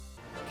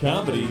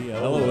Comedy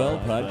LOL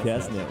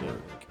Podcast Network.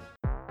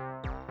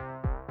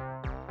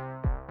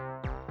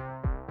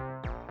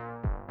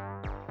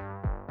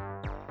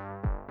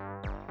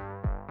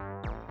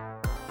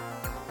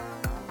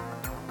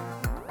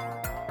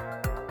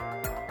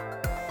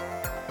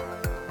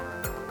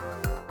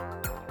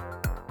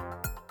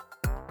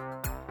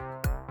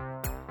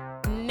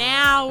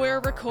 Now we're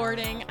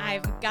recording.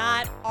 I've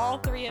got all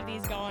three of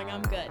these going.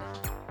 I'm good.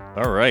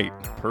 All right,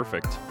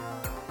 perfect.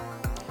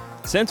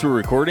 Since we're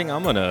recording,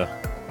 I'm going to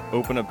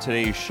open up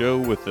today's show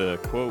with a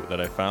quote that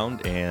I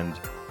found, and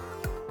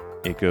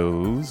it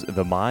goes,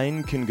 "The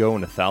mind can go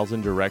in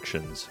 1,000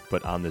 directions,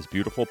 but on this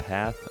beautiful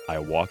path, I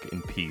walk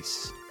in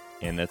peace."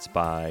 And that's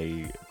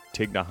by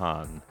Thich Nhat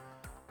Hanh,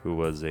 who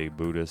was a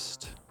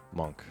Buddhist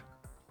monk.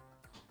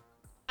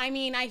 I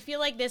mean, I feel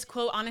like this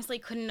quote honestly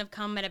couldn't have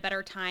come at a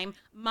better time.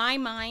 My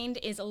mind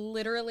is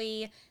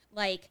literally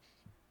like,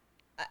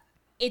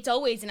 it's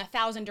always in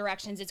 1,000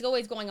 directions. It's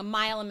always going a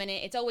mile a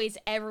minute. It's always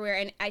everywhere.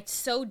 And it's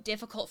so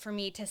difficult for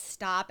me to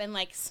stop and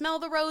like smell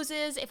the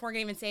roses, if we're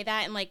going to even say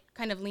that, and like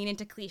kind of lean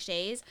into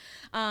cliches.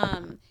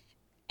 And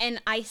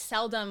I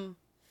seldom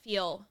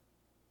feel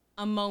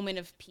a moment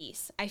of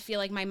peace. I feel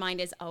like my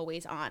mind is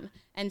always on.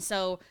 And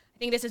so I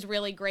think this is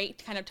really great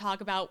to kind of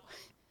talk about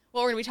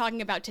what we're going to be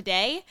talking about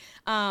today.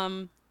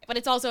 But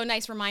it's also a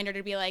nice reminder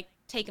to be like,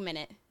 take a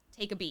minute,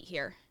 take a beat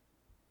here.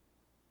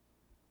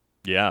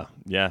 Yeah,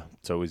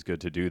 it's always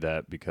good to do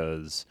that,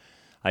 because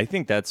I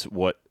think that's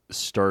what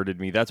started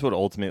me. That's what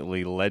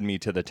ultimately led me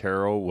to the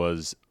tarot,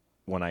 was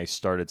when I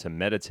started to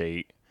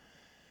meditate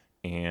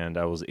and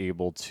I was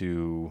able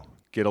to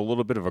get a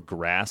little bit of a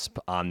grasp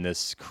on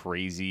this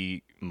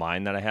crazy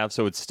mind that I have.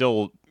 So it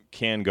still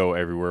can go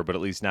everywhere, but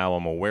at least now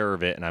I'm aware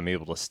of it and I'm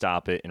able to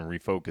stop it and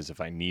refocus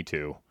if I need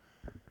to.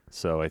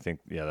 So I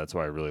think, that's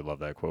why I really love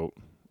that quote.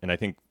 And I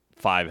think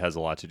 5 has a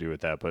lot to do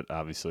with that, but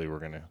obviously we're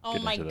going to get into that.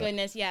 Oh my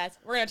goodness, yes.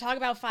 We're going to talk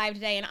about 5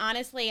 today, and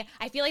honestly,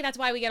 I feel like that's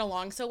why we get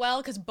along so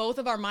well, because both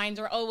of our minds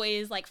are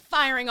always like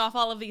firing off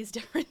all of these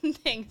different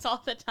things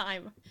all the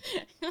time.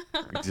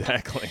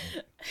 Exactly.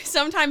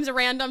 Sometimes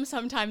random,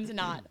 sometimes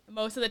not.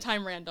 Most of the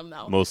time random,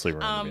 though. Mostly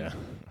random, yeah.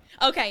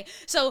 Okay,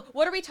 so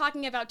what are we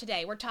talking about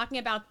today? We're talking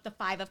about the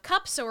 5 of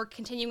Cups, so we're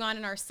continuing on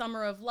in our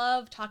Summer of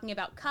Love, talking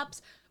about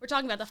cups. We're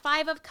talking about the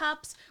 5 of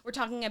Cups, we're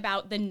talking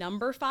about the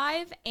number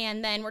 5,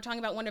 and then we're talking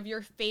about one of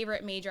your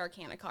favorite major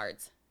arcana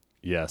cards.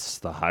 Yes,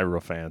 the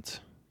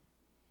Hierophant.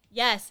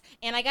 Yes,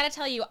 and I gotta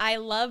tell you, I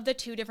love the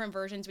 2 different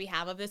versions we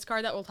have of this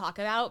card that we'll talk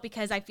about,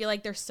 because I feel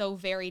like they're so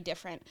very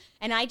different.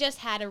 And I just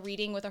had a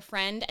reading with a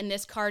friend, and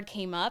this card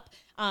came up,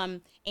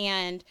 and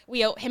him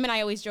and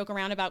I always joke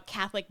around about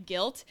Catholic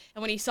guilt.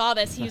 And when he saw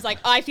this, he was like,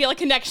 "Oh, I feel a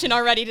connection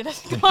already to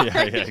this card."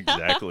 Yeah,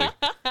 exactly.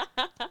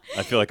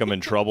 I feel like I'm in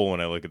trouble when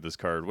I look at this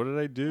card. What did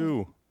I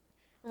do?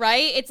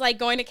 Right? It's like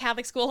going to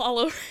Catholic school all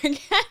over again.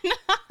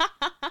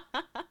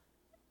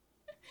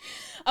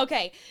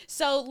 Okay,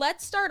 so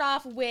let's start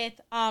off with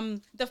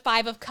the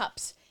 5 of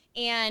Cups.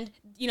 And,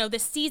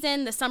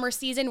 the summer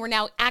season, we're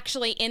now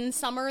actually in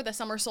summer. The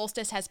summer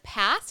solstice has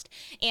passed,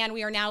 and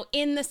we are now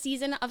in the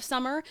season of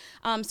summer.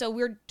 So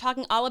we're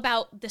talking all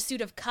about the Suit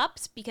of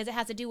Cups, because it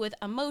has to do with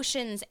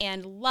emotions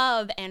and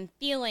love and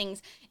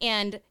feelings.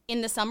 And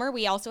in the summer,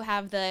 we also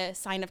have the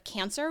sign of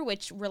Cancer,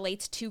 which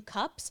relates to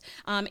cups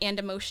and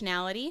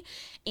emotionality.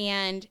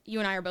 And you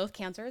and I are both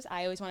Cancers.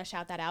 I always want to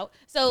shout that out.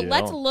 So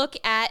let's look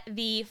at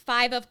the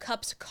 5 of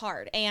Cups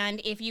card.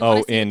 And if you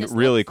want to see and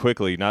really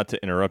quickly, not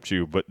to interrupt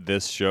you, but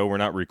this show, we're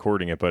not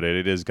recording it, but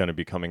it is going to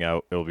be coming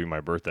out. It'll be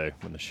my birthday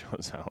when the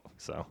show's out.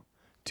 So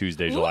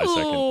Tuesday, July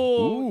 2nd.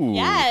 Ooh,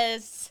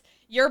 yes.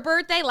 Your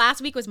birthday.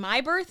 Last week was my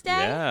birthday.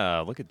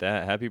 Yeah, look at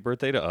that. Happy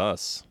birthday to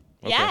us.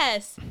 Okay.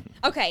 Yes.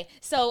 Okay,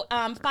 so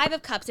 5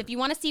 of Cups. If you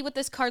want to see what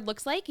this card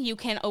looks like, you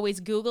can always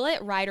Google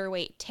it,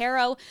 Rider-Waite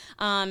Tarot,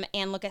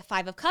 and look at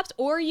 5 of Cups,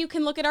 or you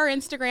can look at our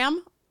Instagram.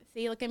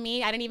 See, look at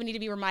me. I didn't even need to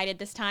be reminded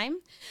this time.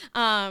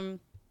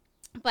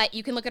 But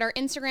you can look at our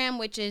Instagram,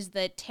 which is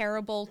the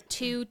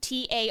Tarotbull2,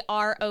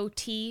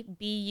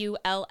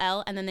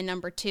 TAROTBULL, and then the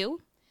number 2.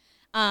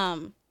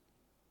 And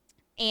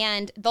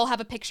they'll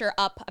have a picture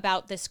up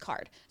about this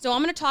card. So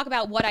I'm going to talk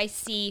about what I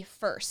see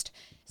first.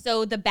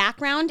 So the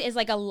background is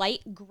like a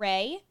light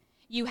gray.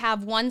 You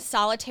have one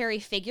solitary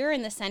figure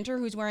in the center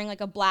who's wearing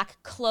like a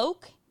black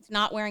cloak. He's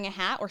not wearing a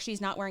hat, or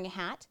she's not wearing a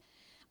hat.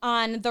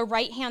 On the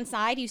right-hand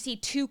side, you see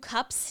 2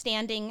 cups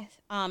standing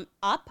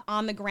up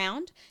on the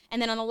ground.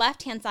 And then on the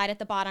left-hand side at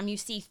the bottom, you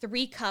see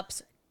 3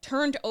 cups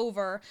turned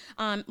over.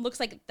 Looks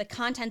like the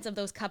contents of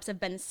those cups have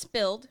been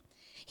spilled.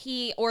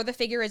 He or the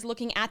figure is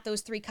looking at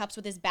those 3 cups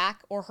with his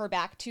back or her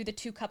back to the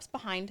 2 cups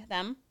behind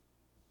them.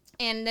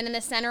 And then in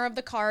the center of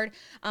the card,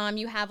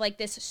 you have like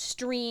this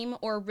stream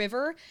or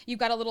river. You've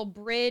got a little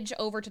bridge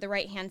over to the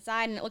right-hand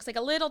side, and it looks like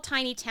a little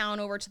tiny town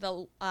over to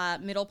the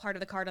middle part of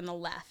the card on the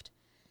left.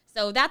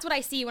 So that's what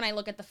I see when I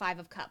look at the 5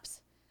 of Cups.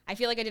 I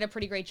feel like I did a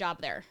pretty great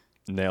job there.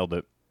 Nailed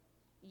it.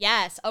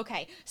 Yes.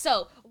 Okay.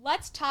 So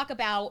let's talk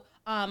about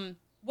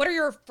what are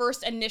your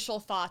first initial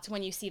thoughts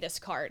when you see this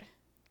card?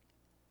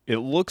 It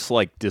looks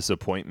like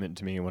disappointment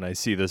to me when I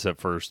see this at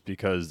first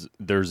because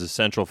there's a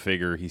central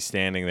figure. He's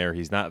standing there.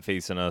 He's not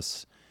facing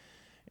us,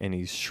 and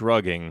he's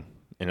shrugging,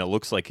 and it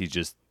looks like he's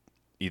just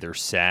either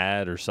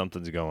sad or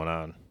something's going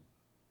on.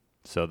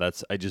 So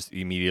I just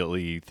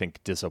immediately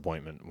think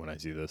disappointment when I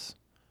see this.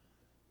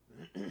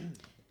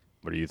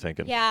 What are you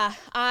thinking? Yeah,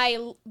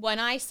 when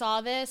I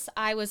saw this,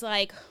 I was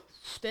like,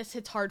 this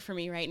hits hard for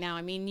me right now.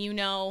 I mean, you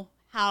know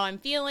how I'm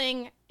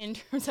feeling in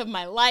terms of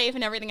my life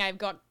and everything I've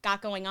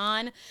got going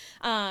on.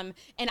 And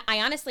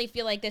I honestly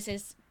feel like this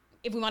is,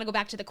 if we want to go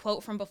back to the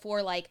quote from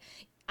before, like,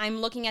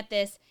 I'm looking at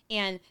this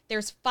and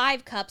there's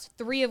 5 cups,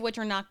 3 of which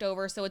are knocked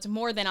over. So it's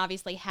more than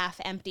obviously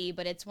half empty,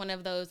 but it's one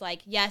of those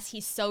like, yes,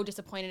 he's so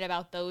disappointed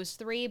about those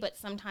 3, but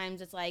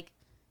sometimes it's like,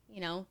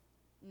 no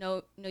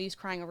use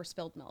crying over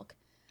spilled milk.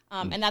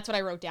 And that's what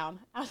I wrote down.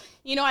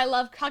 I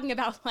love talking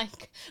about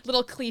like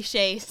little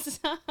cliches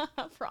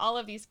for all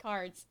of these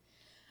cards.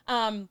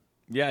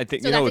 Yeah, I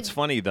think, it's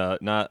funny,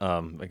 again,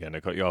 I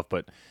cut you off,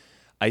 but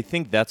I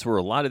think that's where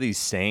a lot of these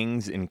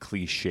sayings and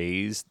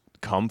cliches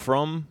come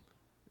from.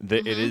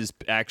 That it is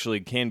actually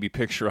can be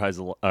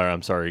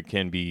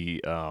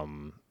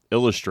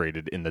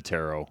illustrated in the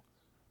tarot.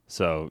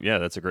 So, yeah,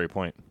 that's a great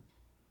point.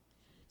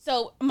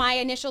 So my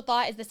initial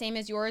thought is the same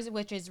as yours,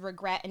 which is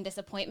regret and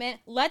disappointment.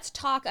 Let's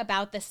talk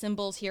about the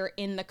symbols here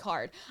in the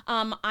card.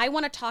 I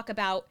want to talk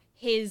about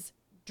his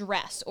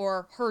dress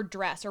or her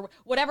dress or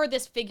whatever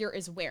this figure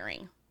is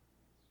wearing.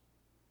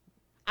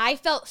 I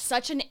felt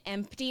such an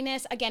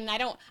emptiness. Again, I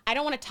don't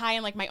want to tie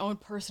in like my own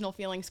personal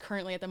feelings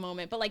currently at the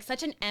moment, but like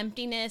such an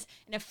emptiness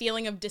and a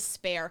feeling of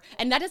despair.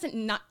 And that doesn't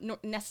not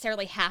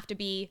necessarily have to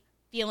be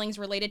feelings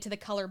related to the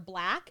color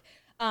black.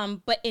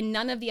 But in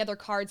none of the other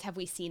cards have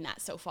we seen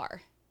that so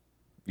far.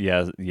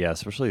 Yeah,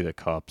 especially the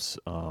cups.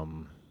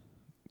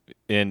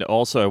 And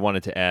also I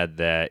wanted to add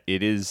that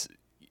it is,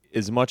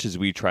 as much as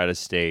we try to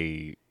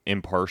stay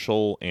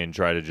impartial and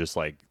try to just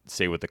like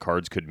say what the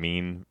cards could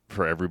mean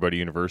for everybody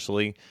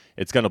universally,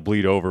 it's going to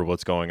bleed over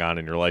what's going on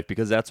in your life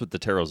because that's what the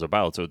tarot's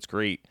about. So it's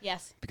great.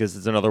 Yes. Because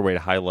it's another way to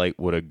highlight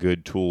what a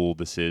good tool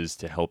this is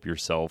to help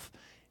yourself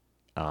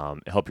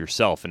and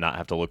not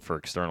have to look for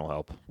external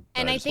help.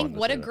 And I think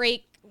what a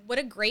great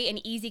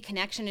and easy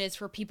connection it is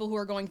for people who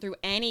are going through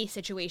any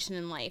situation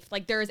in life.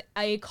 Like there's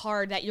a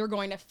card that you're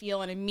going to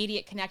feel an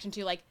immediate connection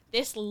to. Like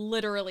this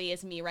literally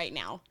is me right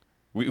now.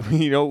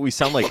 We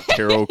sound like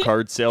tarot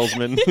card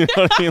salesmen. You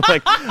know what I mean?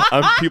 Like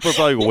people are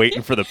probably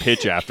waiting for the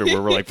pitch after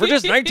where we're like, for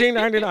just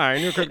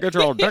 $19.99, you could get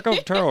your own deck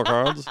of tarot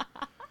cards.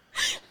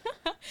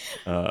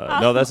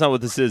 No, that's not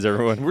what this is,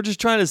 everyone. We're just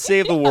trying to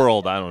save the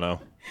world. I don't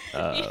know.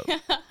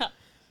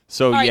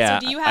 So all right, yeah.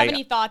 So do you have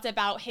any thoughts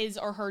about his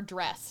or her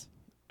dress?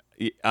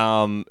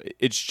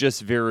 It's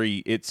just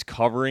it's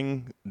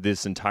covering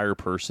this entire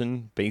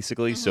person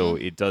basically. So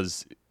it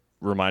does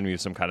remind me of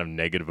some kind of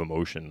negative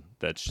emotion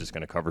that's just going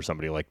to cover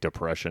somebody, like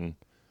depression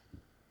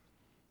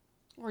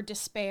or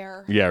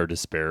despair. Yeah, or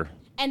despair.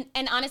 And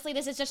honestly,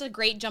 this is just a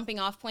great jumping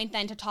off point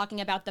then to talking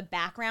about the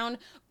background.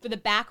 For the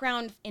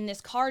background in this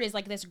card is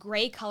like this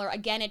gray color.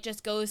 Again, it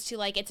just goes to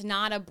like, it's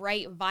not a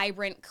bright,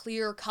 vibrant,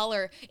 clear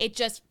color. It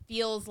just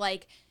feels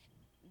like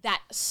that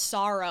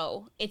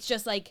sorrow. It's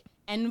just like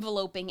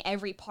enveloping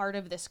every part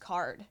of this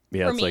card.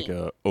 Yeah, it's like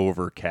a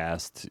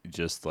overcast,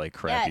 just like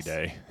crappy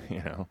day,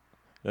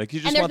 Like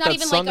you just want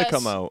that sun to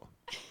come out.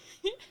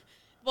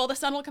 Well, the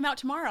sun will come out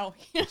tomorrow.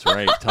 That's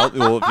right.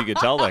 If you could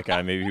tell that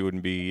guy, maybe he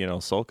wouldn't be,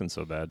 sulking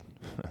so bad.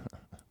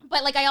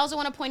 But like, I also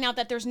want to point out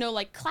that there's no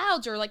like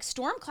clouds or like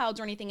storm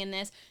clouds or anything in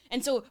this.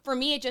 And so for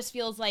me, it just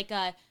feels like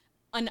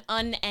an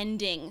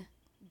unending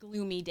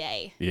gloomy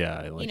day. Yeah,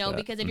 I like that.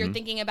 Because if you're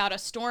thinking about a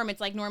storm,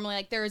 it's like normally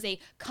like there is a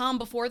calm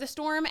before the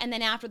storm, and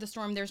then after the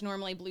storm, there's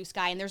normally blue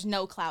sky, and there's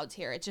no clouds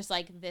here. It's just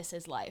like, this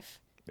is life.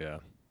 Yeah.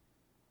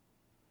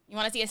 You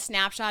want to see a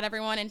snapshot,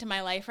 everyone, into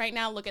my life right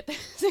now? Look at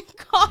this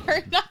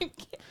card.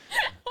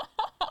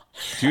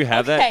 Do you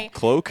have that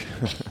cloak?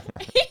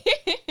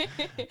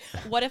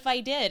 What if I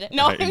did?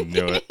 No, I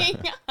knew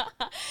it.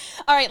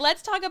 All right,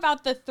 let's talk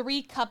about the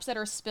 3 cups that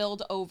are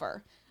spilled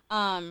over.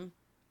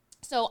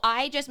 So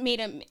I just made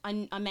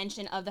a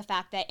mention of the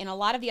fact that in a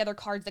lot of the other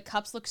cards, the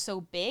cups look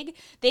so big.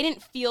 They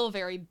didn't feel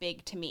very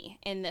big to me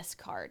in this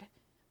card.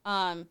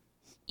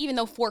 Even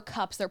though 4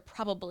 cups, they're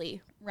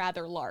probably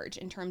rather large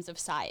in terms of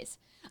size.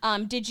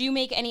 Did you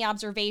make any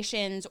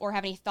observations or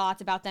have any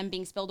thoughts about them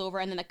being spilled over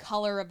and then the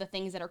color of the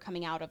things that are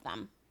coming out of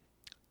them?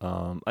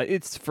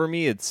 For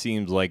me, it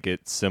seems like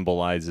it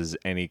symbolizes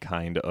any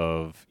kind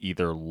of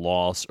either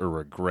loss or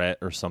regret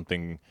or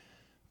something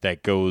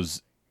that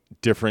goes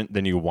different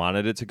than you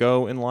wanted it to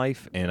go in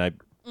life. And I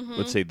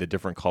would say the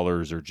different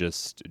colors are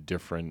just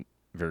different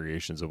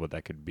variations of what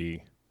that could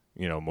be,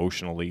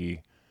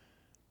 emotionally,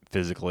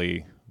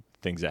 physically,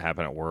 things that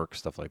happen at work,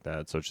 stuff like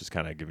that. So it's just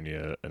kind of giving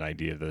you an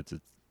idea that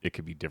it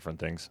could be different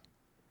things.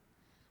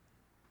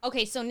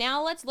 Okay, so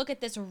now let's look at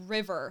this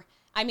river.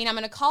 I mean, I'm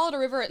going to call it a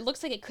river. It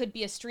looks like it could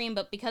be a stream,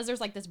 but because there's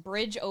like this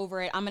bridge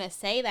over it, I'm going to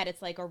say that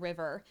it's like a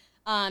river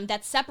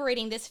that's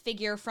separating this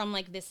figure from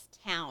like this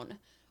town.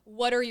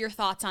 What are your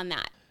thoughts on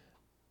that?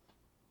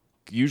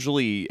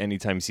 usually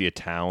anytime you see a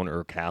town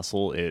or a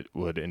castle, it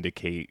would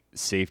indicate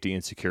safety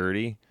and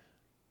security.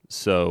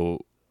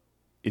 So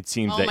it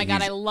seems Oh that my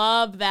God, he's I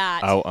love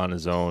that. out on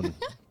his own.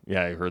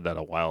 Yeah, I heard that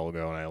a while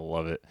ago, and I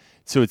love it.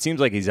 So it seems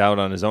like he's out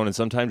on his own, and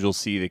sometimes you'll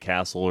see the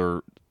castle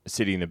or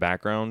city in the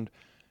background,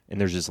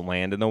 and there's just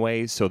land in the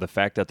way. So the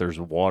fact that there's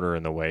water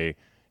in the way,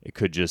 it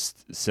could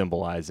just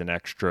symbolize an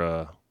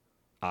extra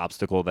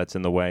obstacle that's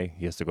in the way.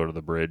 He has to go to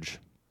the bridge.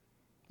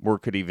 Or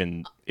it could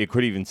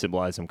even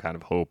symbolize some kind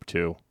of hope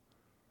too.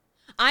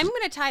 I'm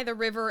going to tie the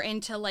river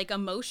into like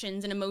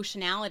emotions and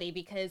emotionality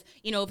because,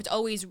 you know, if it's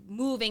always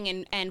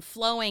moving and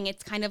flowing,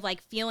 it's kind of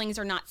like feelings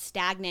are not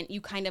stagnant.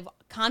 You kind of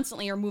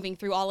constantly are moving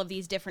through all of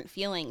these different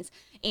feelings.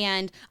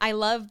 And I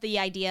love the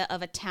idea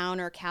of a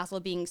town or a castle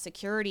being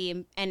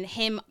security and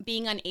him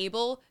being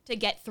unable to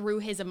get through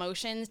his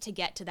emotions to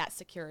get to that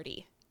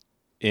security.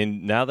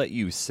 And now that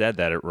you said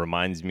that, it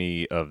reminds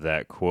me of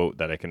that quote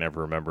that I can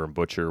never remember in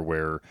Butcher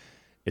where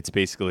it's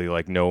basically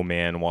like no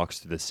man walks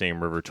through the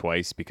same river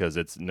twice because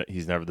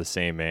he's never the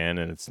same man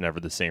and it's never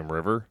the same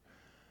river.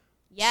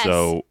 Yes.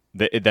 So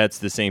that's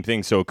the same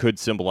thing. So it could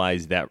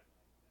symbolize that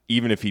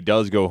even if he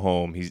does go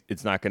home,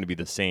 it's not going to be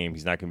the same.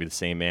 He's not going to be the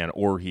same man,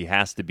 or he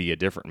has to be a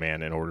different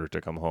man in order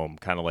to come home.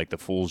 Kind of like the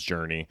Fool's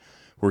Journey,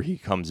 where he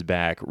comes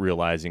back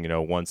realizing,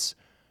 once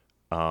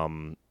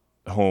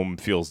home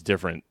feels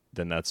different,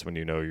 then that's when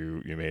you know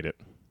you made it.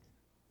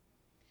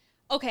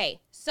 Okay,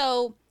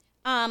 so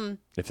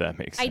if that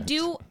makes sense.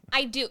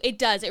 I do. It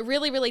does. It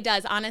really, really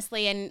does,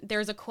 honestly. And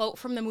there's a quote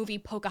from the movie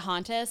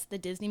Pocahontas, the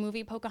Disney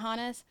movie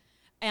Pocahontas.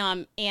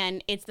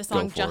 And it's the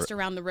song Just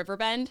Around the River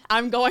Bend.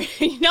 I'm going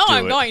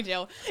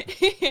to.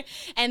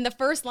 And the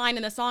first line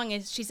in the song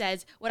is, she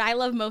says, what I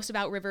love most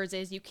about rivers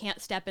is you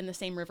can't step in the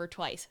same river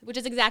twice, which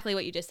is exactly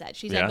what you just said.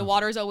 She said the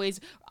water's always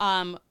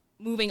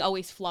moving,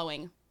 always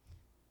flowing.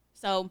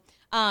 So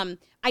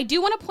I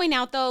do want to point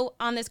out, though,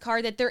 on this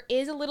card that there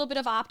is a little bit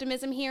of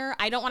optimism here.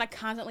 I don't want to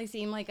constantly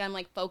seem like I'm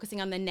like focusing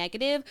on the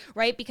negative,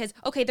 right? Because,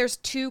 okay, there's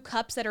 2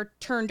 cups that are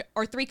turned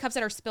or 3 cups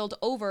that are spilled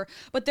over,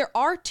 but there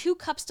are 2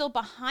 cups still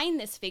behind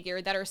this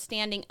figure that are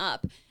standing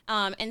up.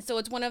 And so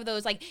it's one of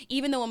those, like,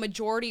 even though a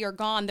majority are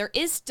gone, there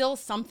is still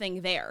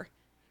something there.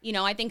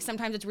 I think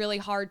sometimes it's really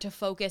hard to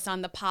focus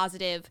on the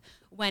positive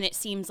when it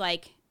seems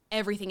like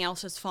everything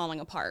else is falling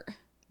apart.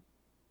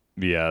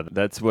 Yeah,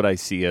 that's what I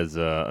see as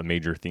a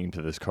major theme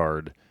to this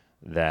card,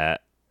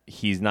 that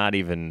he's not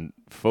even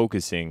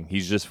focusing.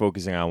 He's just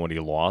focusing on what he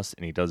lost,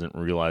 and he doesn't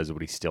realize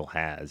what he still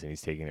has, and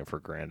he's taking it for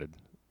granted.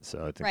 So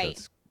I think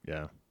that's,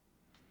 yeah.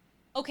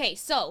 Okay,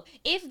 so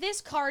if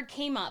this card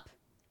came up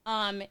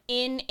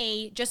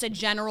in just a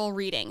general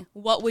reading,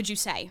 what would you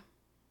say?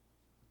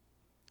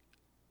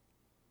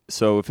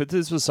 So if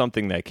this was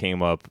something that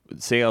came up,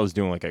 say I was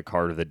doing like a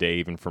card of the day,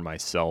 even for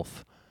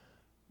myself,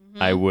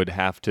 I would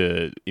have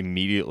to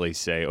immediately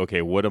say,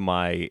 okay, what am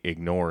I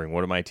ignoring?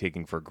 What am I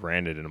taking for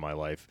granted in my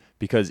life?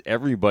 Because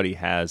everybody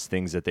has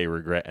things that they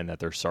regret and that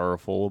they're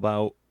sorrowful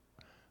about.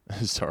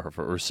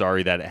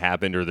 Sorry that it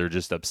happened, or they're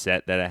just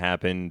upset that it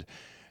happened.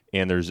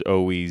 And there's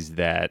always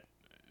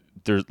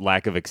there's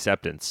lack of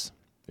acceptance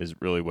is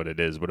really what it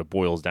is, what it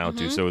boils down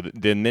to. So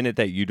the minute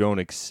that you don't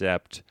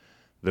accept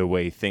the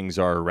way things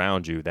are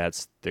around you,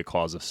 that's the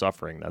cause of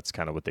suffering. That's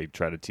kind of what they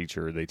try to teach,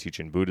 or they teach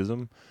in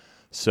Buddhism.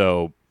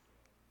 So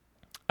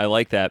I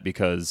like that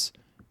because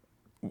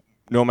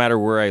no matter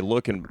where I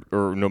look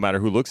or no matter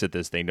who looks at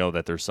this, they know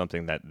that there's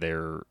something that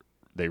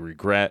they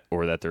regret,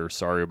 or that they're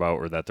sorry about,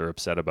 or that they're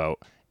upset about,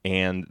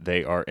 and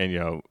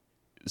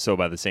so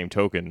by the same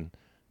token,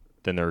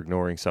 then they're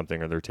ignoring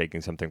something, or they're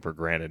taking something for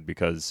granted,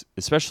 because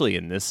especially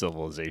in this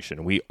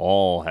civilization, we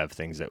all have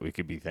things that we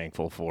could be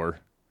thankful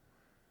for.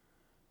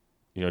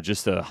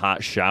 Just a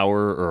hot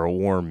shower or a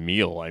warm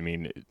meal. I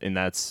mean, and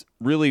that's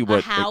really what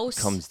it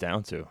comes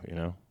down to,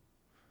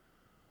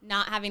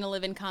 Not having to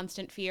live in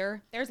constant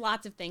fear. There's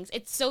lots of things.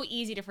 It's so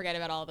easy to forget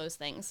about all those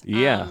things.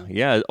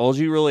 Yeah. All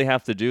you really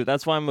have to do.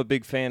 That's why I'm a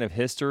big fan of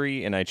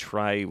history, and I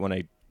try, when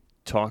I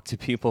talk to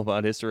people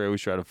about history, I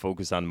always try to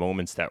focus on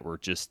moments that were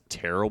just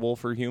terrible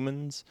for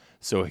humans,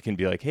 so it can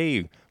be like,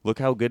 hey, look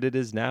how good it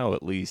is now.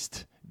 At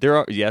least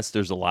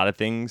there's a lot of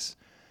things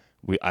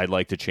I'd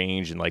like to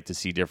change and like to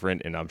see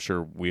different, and I'm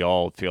sure we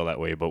all feel that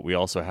way. But we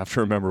also have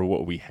to remember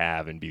what we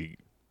have and be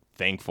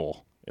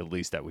thankful, at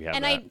least, that we have.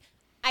 And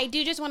I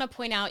do just want to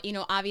point out,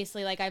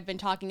 obviously, like I've been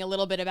talking a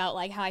little bit about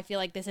like how I feel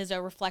like this is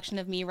a reflection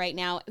of me right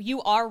now.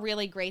 You are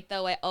really great,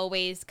 though, at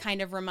always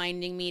kind of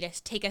reminding me to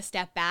take a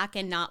step back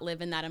and not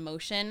live in that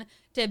emotion,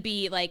 to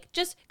be like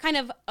just kind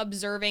of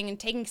observing and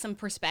taking some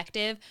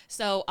perspective.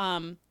 So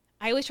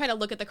I always try to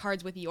look at the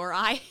cards with your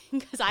eye,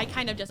 because I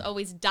kind of just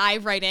always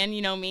dive right in,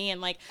 me,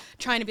 and like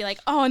trying to be like,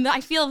 oh, and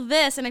I feel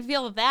this and I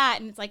feel that.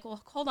 And it's like,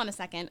 well, hold on a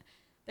second.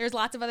 There's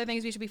lots of other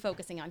things we should be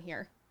focusing on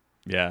here.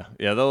 Yeah.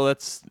 Though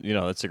that's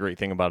a great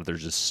thing about it.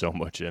 There's just so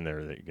much in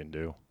there that you can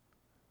do.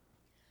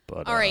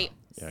 But all right.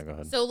 Yeah, go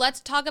ahead. So let's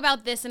talk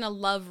about this in a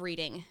love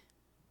reading.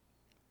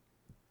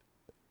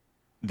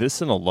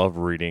 This in a love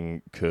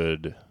reading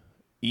could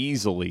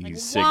easily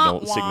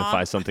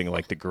signify something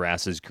like the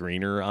grass is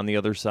greener on the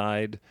other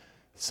side.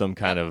 some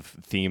kind of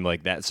theme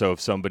like that. So if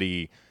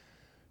somebody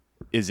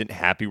isn't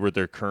happy with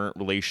their current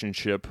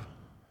relationship,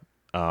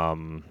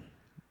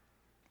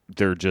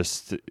 they're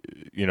just,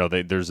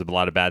 there's a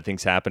lot of bad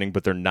things happening,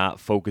 but they're not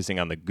focusing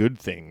on the good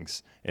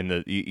things.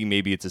 And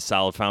maybe it's a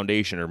solid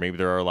foundation, or maybe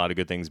there are a lot of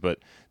good things, but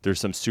there's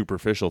some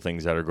superficial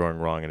things that are going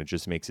wrong, and it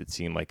just makes it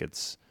seem like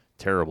it's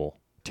terrible.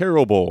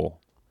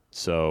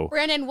 So,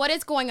 Brandon, what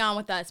is going on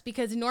with us?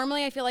 Because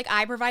normally I feel like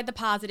I provide the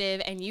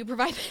positive and you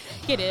provide the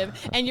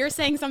negative, and you're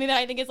saying something that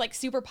I think is like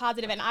super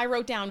positive, and I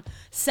wrote down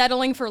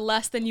settling for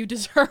less than you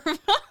deserve.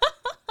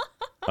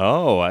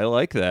 Oh, I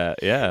like that.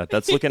 Yeah,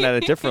 that's looking at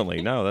it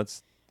differently. No,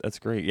 that's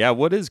great. Yeah,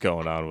 what is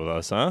going on with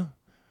us, huh?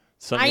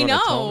 Something I you wanna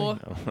know.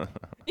 tell me? No.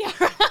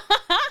 Yeah.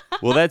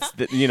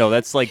 Well,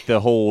 that's like the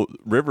whole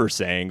river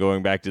saying,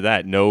 going back to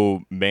that,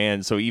 no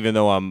man. So even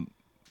though I'm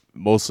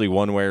mostly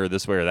one way or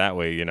this way or that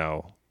way,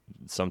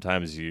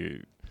 sometimes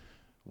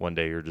one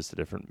day you're just a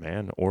different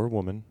man or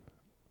woman.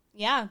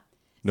 Yeah.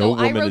 No so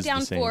I woman wrote is the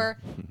down same. for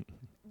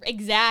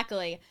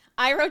exactly.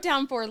 I wrote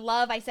down for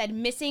love. I said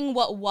missing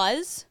what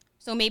was.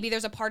 So maybe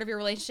there's a part of your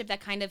relationship that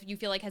kind of you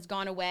feel like has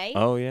gone away.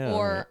 Oh yeah.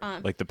 Or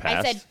like the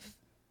past. I said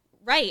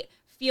right,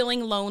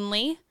 feeling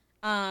lonely,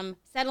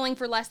 settling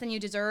for less than you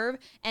deserve,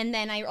 and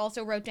then I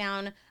also wrote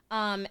down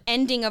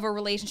ending of a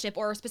relationship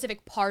or a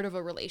specific part of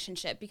a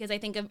relationship, because I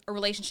think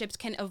relationships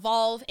can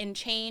evolve and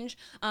change.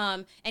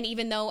 And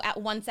even though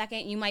at 1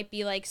 second you might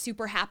be like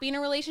super happy in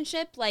a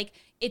relationship, like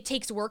it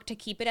takes work to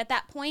keep it at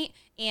that point.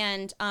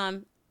 And,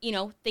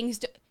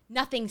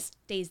 nothing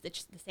stays the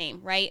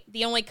same, right?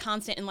 The only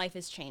constant in life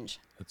is change.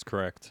 That's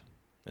correct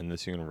in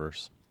this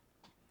universe.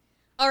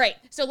 All right,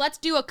 so let's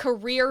do a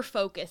career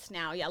focus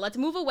now. Yeah, let's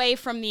move away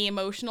from the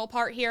emotional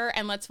part here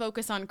and let's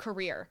focus on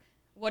career.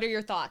 What are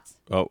your thoughts?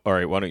 Oh, all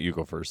right. Why don't you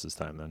go first this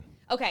time then?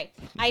 Okay,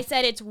 I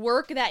said it's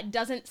work that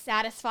doesn't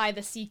satisfy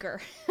the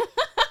seeker.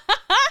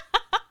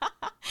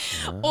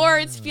 Or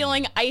it's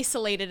feeling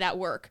isolated at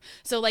work.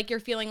 So like you're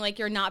feeling like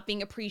you're not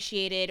being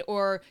appreciated,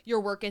 or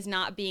your work is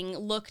not being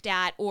looked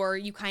at, or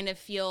you kind of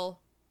feel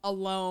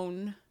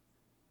alone.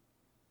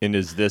 And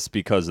is this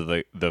because of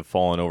the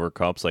fallen over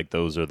cups? Like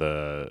those are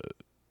the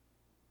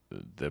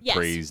Yes.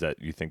 praise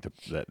that you think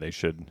that they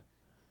should?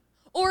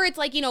 Or it's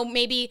like,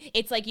 maybe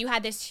it's like you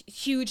had this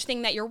huge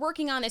thing that you're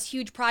working on, this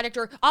huge project,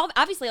 or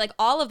obviously like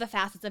all of the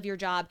facets of your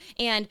job,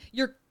 and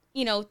you're,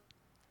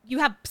 you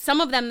have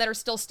some of them that are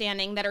still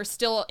standing, that are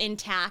still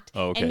intact.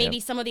 Oh, okay, and maybe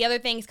some of the other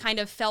things kind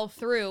of fell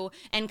through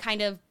and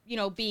kind of,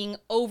 being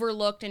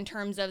overlooked in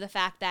terms of the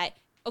fact that,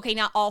 okay,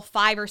 not all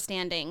 5 are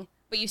standing,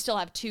 but you still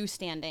have 2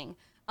 standing.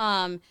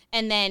 And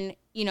then,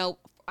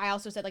 I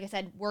also said, like I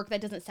said, work that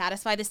doesn't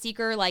satisfy the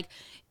seeker, like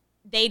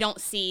they don't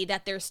see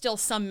that there's still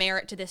some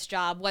merit to this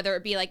job, whether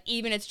it be like,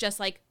 even it's just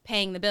like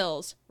paying the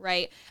bills,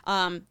 right?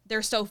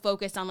 They're so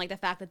focused on like the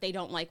fact that they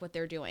don't like what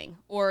they're doing,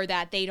 or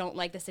that they don't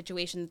like the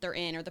situation that they're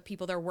in, or the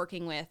people they're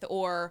working with,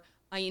 or,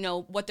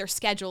 what their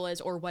schedule is,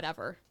 or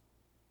whatever.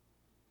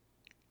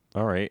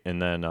 All right.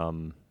 And then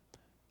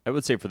I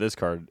would say for this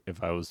card,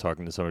 if I was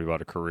talking to somebody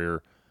about a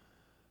career,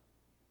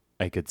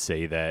 I could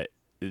say that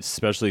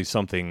especially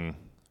something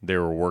they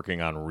were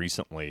working on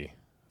recently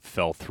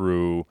fell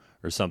through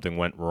or something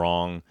went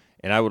wrong.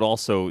 And I would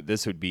also,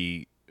 this would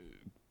be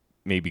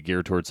maybe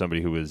geared towards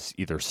somebody who is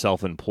either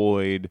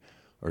self-employed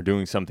or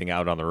doing something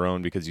out on their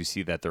own, because you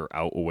see that they're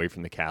out away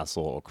from the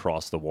castle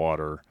across the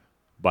water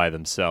by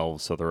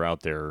themselves. So they're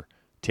out there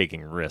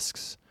taking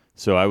risks.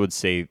 So I would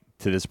say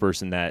to this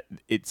person that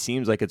it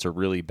seems like it's a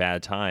really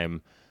bad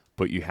time,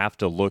 but you have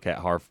to look at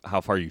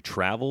how far you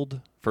traveled,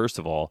 first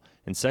of all.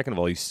 And second of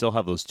all, you still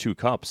have those 2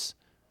 cups.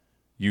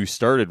 You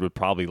started with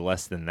probably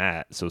less than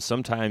that. So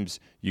sometimes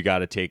you got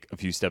to take a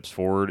few steps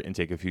forward and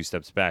take a few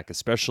steps back,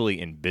 especially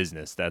in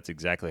business. That's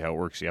exactly how it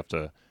works. You have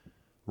to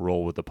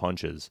roll with the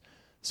punches.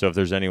 So if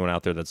there's anyone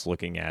out there that's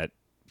looking at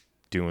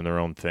doing their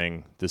own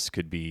thing, this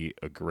could be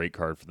a great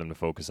card for them to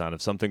focus on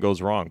if something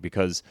goes wrong,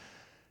 because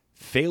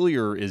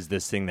failure is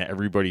this thing that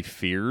everybody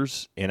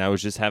fears. And I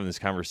was just having this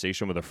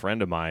conversation with a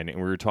friend of mine, and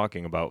we were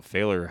talking about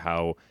failure,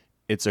 how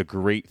it's a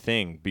great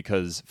thing,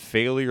 because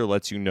failure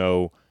lets you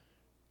know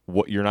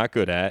what you're not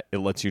good at. It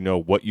lets you know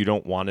what you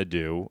don't want to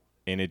do,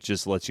 and it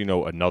just lets you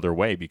know another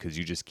way, because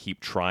you just keep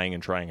trying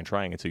and trying and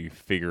trying until you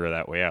figure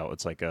that way out.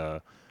 It's like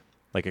a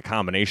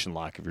combination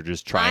lock if you're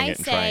just trying it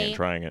and trying and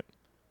trying it.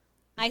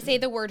 I say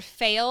the word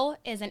fail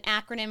is an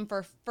acronym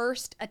for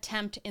first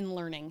attempt in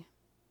learning.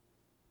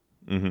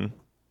 Mm-hmm.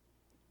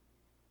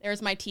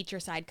 There's my teacher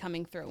side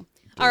coming through.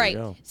 There All right. you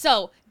go.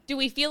 So do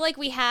we feel like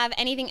we have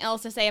anything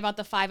else to say about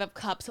the 5 of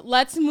Cups?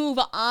 Let's move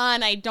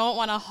on. I don't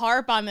want to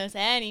harp on this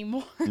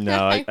anymore.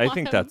 No, I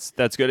think that's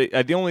good.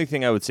 The only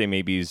thing I would say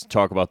maybe is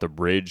talk about the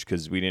bridge,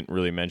 because we didn't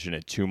really mention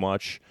it too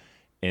much.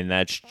 And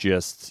that's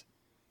just,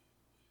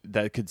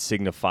 that could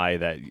signify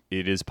that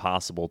it is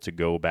possible to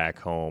go back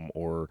home,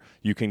 or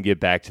you can get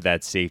back to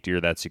that safety or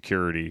that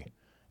security.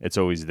 It's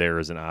always there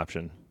as an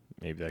option.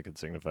 Maybe that could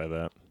signify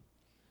that.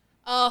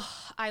 Oh,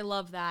 I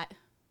love that.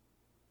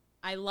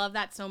 I love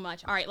that so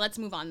much. All right, let's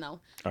move on though.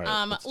 All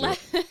right,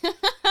 let's do it.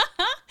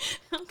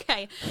 Okay.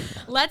 Okay,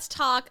 let's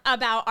talk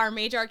about our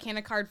Major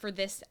Arcana card for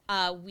this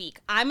week.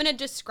 I'm going to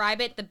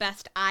describe it the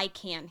best I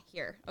can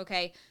here,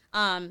 okay?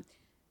 The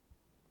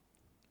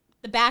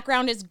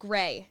background is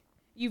gray.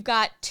 You've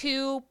got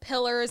two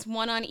pillars,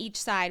 one on each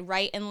side,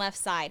 right and left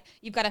side.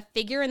 You've got a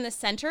figure in the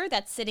center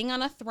that's sitting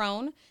on a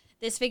throne.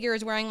 This figure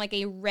is wearing like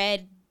a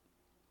red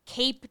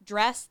cape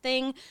dress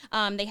thing.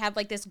 They have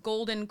like this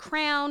golden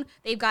crown.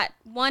 They've got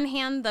one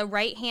hand, the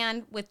right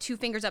hand, with two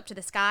fingers up to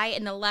the sky,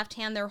 and the left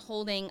hand they're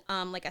holding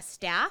like a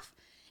staff.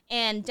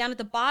 And down at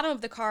the bottom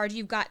of the card,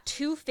 you've got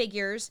two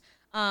figures,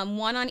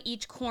 one on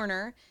each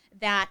corner,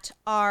 that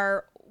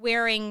are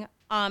wearing,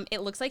 it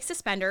looks like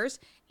suspenders,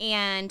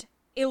 and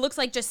it looks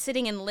like just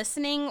sitting and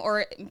listening,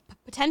 or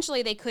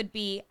potentially they could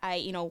be,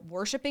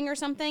 worshiping or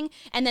something.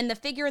 And then the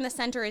figure in the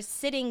center is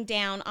sitting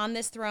down on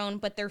this throne,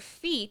 but their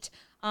feet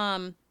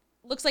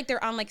looks like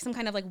they're on like some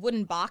kind of like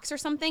wooden box or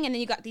something. And then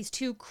you got these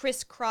two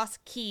crisscross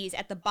keys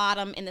at the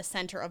bottom in the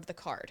center of the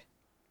card.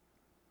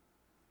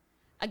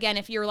 Again,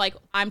 if you're like,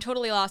 I'm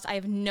totally lost, I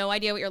have no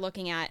idea what you're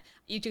looking at,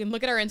 you can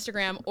look at our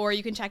Instagram or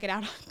you can check it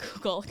out on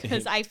Google,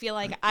 because I feel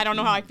like I don't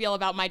know how I feel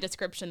about my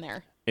description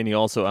there. And he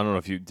also, I don't know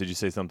if did you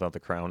say something about the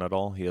crown at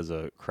all? He has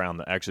a crown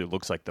that actually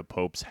looks like the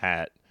Pope's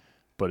hat,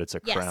 but it's a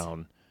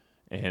crown.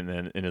 And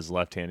then in his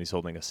left hand, he's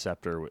holding a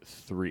scepter with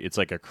three. It's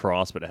like a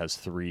cross, but it has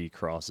three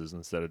crosses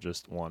instead of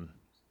just one.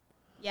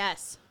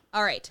 Yes.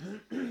 All right.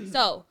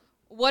 So,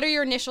 what are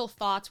your initial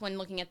thoughts when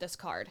looking at this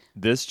card?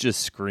 This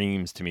just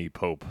screams to me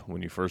Pope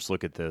when you first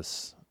look at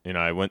this. We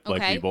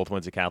both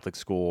went to Catholic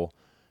school.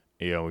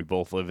 We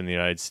both live in the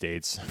United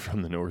States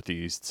from the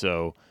Northeast.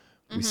 So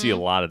we see a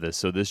lot of this.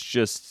 So this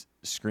just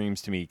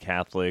screams to me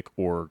Catholic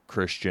or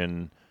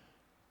Christian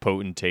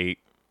potentate,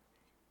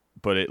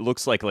 but it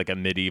looks like a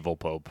medieval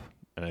Pope.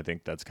 And I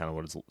think that's kind of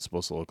what it's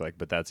supposed to look like,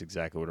 but that's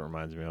exactly what it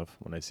reminds me of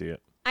when I see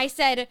it. I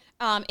said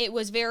it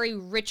was very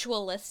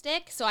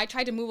ritualistic, so I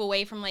tried to move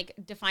away from like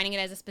defining it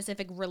as a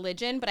specific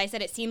religion, but I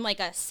said it seemed like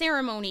a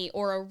ceremony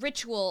or a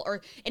ritual,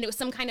 and it was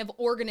some kind of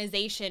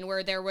organization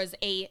where there was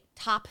a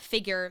top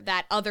figure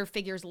that other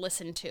figures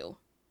listened to.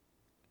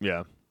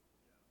 Yeah.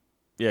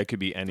 Yeah, it could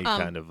be any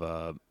kind of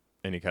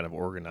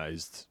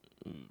organized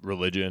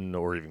religion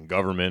or even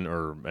government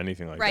or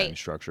anything like that, any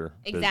structure.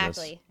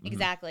 Exactly. Business.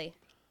 Exactly.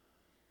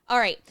 All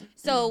right,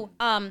 so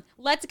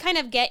let's kind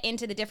of get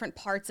into the different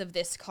parts of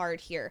this card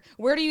here.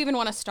 Where do you even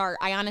want to start?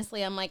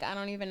 I'm like, I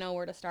don't even know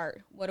where to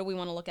start. What do we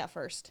want to look at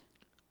first?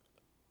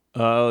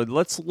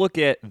 Let's look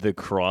at the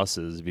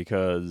crosses,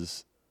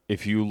 because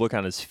if you look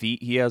on his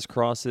feet, he has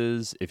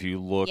crosses. If you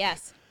look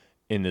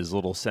in his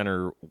little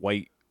center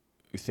white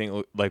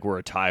thing, like where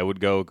a tie would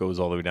go, it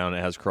goes all the way down.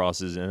 It has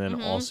crosses, and then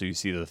also you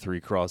see the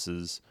three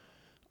crosses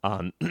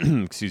on,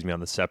 on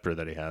the scepter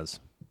that he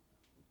has.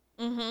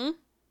 Mm-hmm.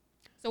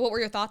 So what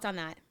were your thoughts on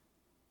that?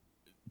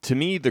 To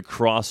me, the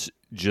cross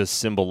just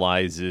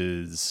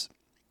symbolizes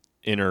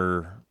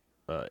inner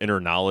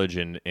knowledge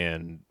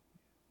and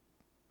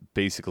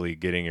basically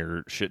getting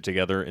your shit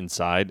together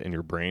inside in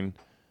your brain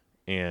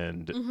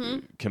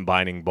and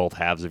combining both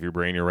halves of your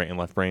brain, your right and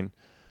left brain.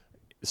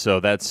 So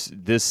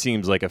this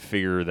seems like a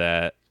figure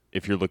that,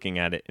 if you're looking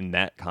at it in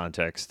that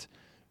context,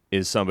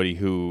 is somebody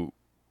who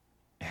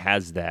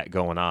has that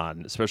going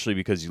on, especially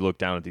because you look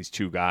down at these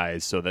two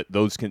guys, so that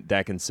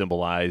that can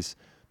symbolize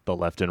the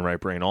left and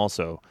right brain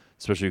also,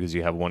 especially because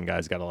you have one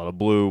guy's got a lot of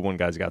blue, one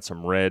guy's got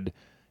some red,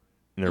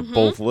 and they're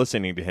both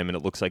listening to him, and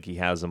it looks like he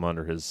has them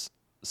under his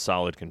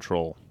solid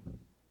control.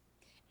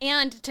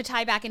 And to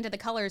tie back into the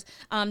colors,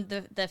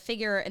 the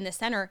figure in the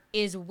center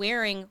is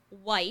wearing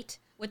white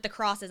with the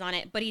crosses on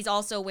it, but he's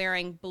also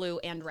wearing blue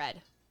and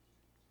red.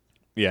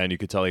 Yeah, and you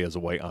could tell he has a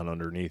white on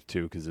underneath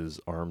too, because his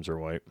arms are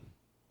white.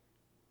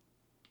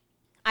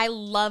 I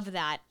love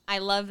that. I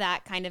love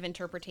that kind of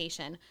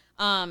interpretation.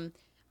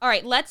 All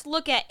right, let's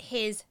look at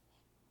his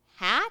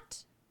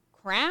hat,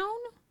 crown.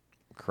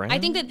 I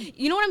think that,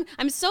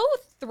 I'm so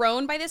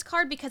thrown by this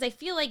card, because I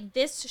feel like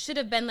this should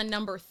have been the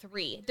number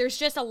 3. There's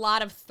just a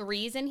lot of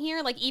 3s in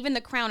here. Like even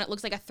the crown, it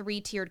looks like a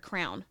 3-tiered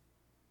crown.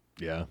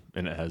 Yeah,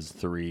 and it has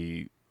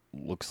 3,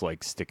 looks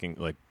like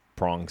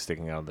prongs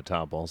sticking out of the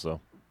top also.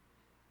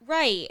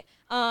 Right.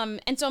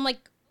 And so I'm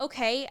like,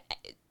 okay,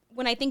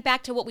 when I think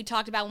back to what we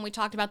talked about when we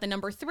talked about the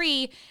number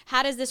 3,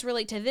 how does this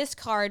relate to this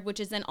card, which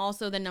is then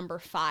also the number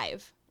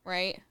 5,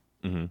 right?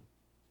 Mm-hmm.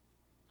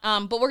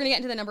 But we're going to get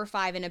into the number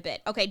 5 in a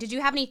bit. Okay, did you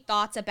have any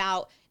thoughts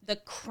about the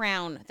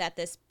crown that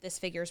this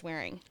figure's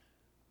wearing?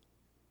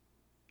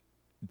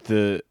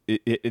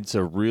 It's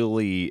a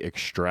really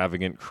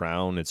extravagant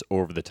crown. It's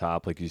over the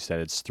top. Like you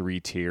said, it's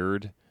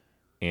 3-tiered,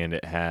 and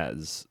it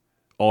has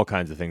all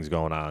kinds of things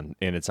going on.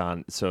 And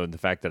so the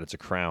fact that it's a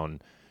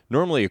crown,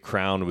 normally a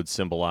crown would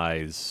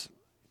symbolize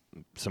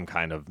some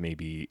kind of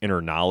maybe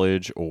inner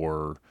knowledge,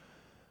 or,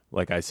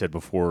 like I said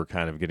before,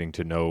 kind of getting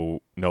to know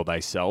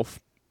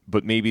thyself.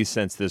 But maybe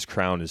since this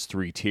crown is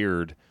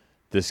 3-tiered,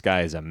 this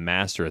guy is a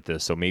master at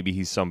this. So maybe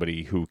he's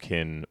somebody who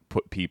can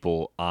put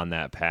people on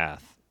that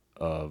path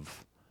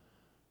of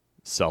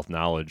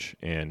self-knowledge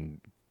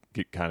and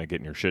kind of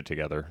getting your shit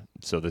together.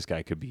 So this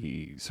guy could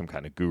be some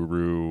kind of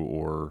guru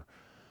or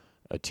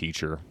a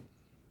teacher.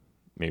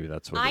 Maybe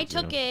that's what I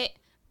took it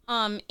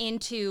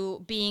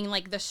into being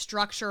like the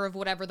structure of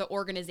whatever the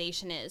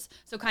organization is.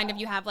 So kind of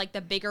you have like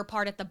the bigger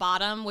part at the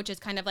bottom, which is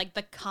kind of like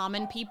the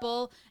common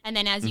people. And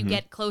then as you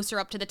get closer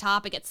up to the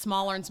top, it gets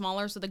smaller and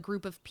smaller. So the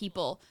group of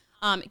people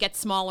it gets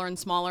smaller and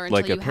smaller until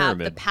Like a you have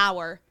the pyramid.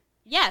 power.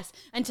 Yes,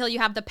 until you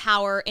have the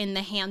power in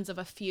the hands of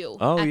a few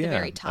Oh, at yeah. the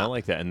very top. I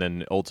like that. And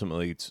then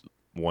ultimately it's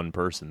one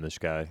person, this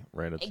guy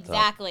right at the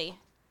top.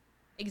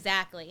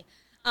 Exactly.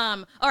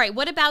 All right,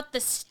 what about the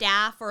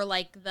staff or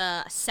like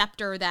the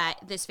scepter that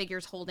this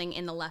figure's holding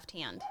in the left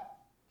hand?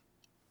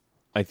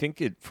 I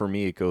think for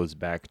me, it goes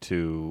back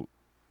to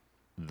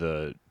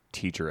the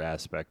teacher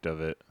aspect of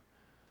it.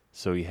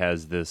 So he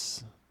has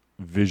this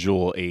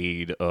visual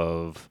aid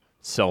of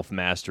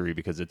self-mastery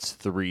because it's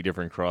 3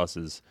 different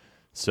crosses.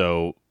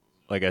 So,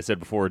 like I said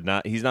before,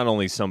 he's not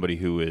only somebody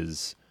who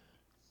is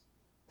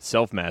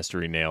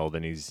self-mastery nailed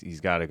and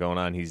he's got it going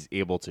on, he's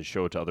able to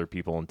show it to other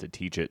people and to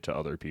teach it to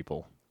other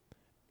people.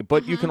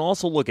 But you can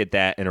also look at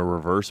that in a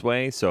reverse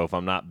way. So if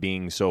I'm not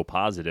being so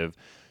positive,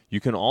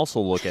 you can also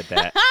look at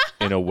that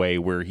in a way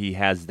where he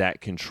has that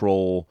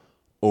control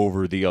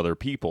over the other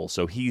people.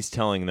 So he's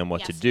telling them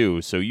what to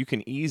do. So you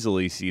can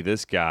easily see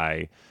this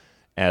guy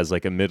as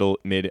like a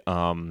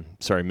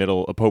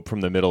a pope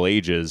from the Middle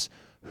Ages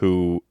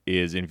who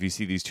is, and if you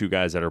see these 2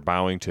 guys that are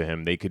bowing to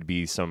him, they could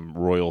be some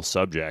royal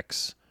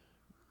subjects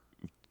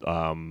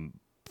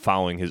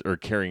following his or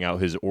carrying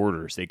out his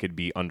orders. They could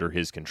be under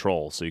his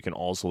control. So you can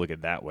also look at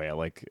it that way. I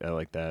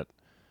like that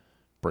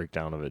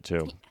breakdown of it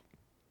too.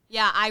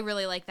 Yeah, I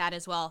really like that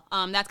as well.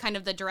 That's kind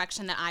of the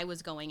direction that I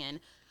was going in.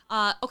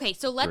 Okay,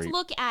 so let's Great.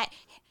 look at.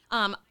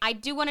 I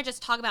do want to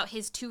just talk about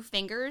his 2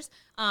 fingers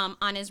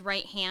on his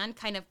right hand,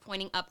 kind of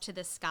pointing up to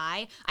the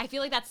sky. I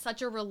feel like that's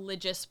such a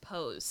religious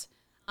pose.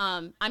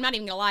 I'm not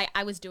even gonna lie,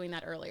 I was doing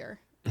that earlier.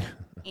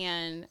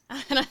 And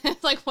I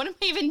was like, what am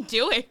I even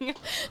doing?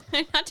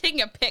 I'm not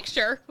taking a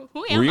picture.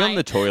 Who am I? Were you on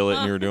the toilet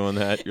and you were doing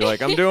that? You're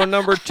like, I'm doing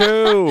number 2.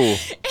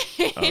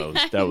 Oh,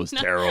 that was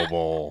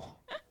terrible.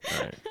 All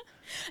right.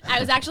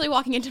 I was actually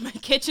walking into my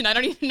kitchen. I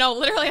don't even know.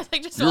 Literally, I was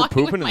like just You were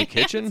walking pooping with in my the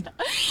kitchen?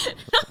 hands.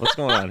 What's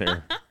going on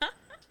here?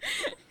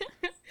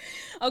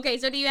 Okay,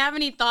 so do you have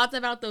any thoughts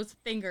about those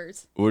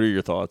fingers? What are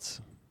your thoughts?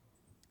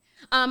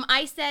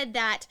 I said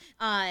that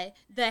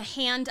the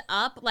hand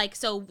up, like,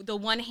 so the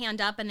one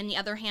hand up and then the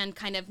other hand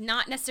kind of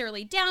not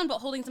necessarily down, but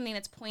holding something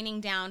that's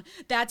pointing down,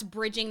 that's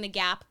bridging the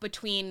gap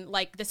between,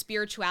 like, the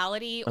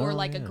spirituality or,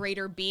 a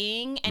greater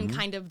being and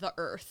kind of the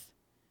earth.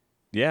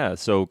 Yeah,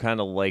 so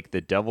kind of like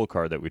the devil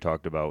card that we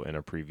talked about in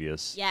a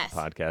previous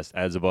podcast,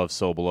 as above,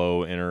 so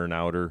below, inner and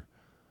outer.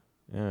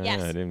 Yeah,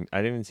 Yes. I didn't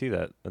even see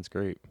that. That's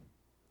great.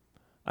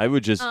 I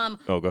would just go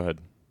ahead.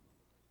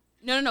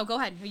 No, go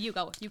ahead. You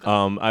go.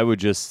 I would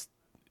just,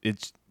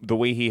 it's the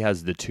way he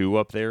has the 2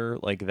 up there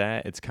like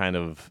that. It's kind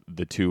of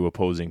the 2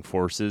 opposing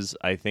forces,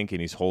 I think, and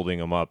he's holding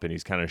them up and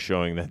he's kind of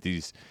showing that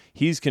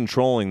he's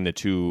controlling the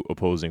 2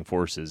 opposing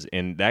forces,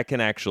 and that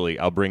can actually,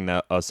 I'll bring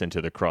us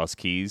into the cross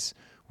keys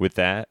with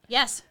that.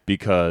 Yes.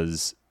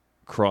 Because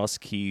cross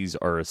keys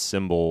are a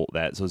symbol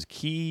that, so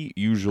key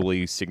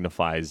usually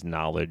signifies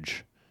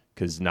knowledge,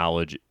 because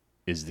knowledge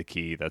is the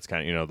key. That's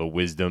kind of, the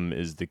wisdom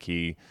is the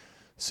key.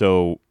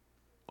 So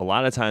a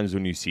lot of times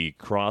when you see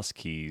cross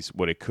keys,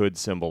 what it could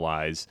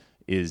symbolize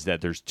is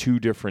that there's 2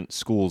 different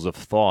schools of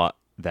thought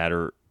that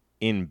are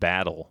in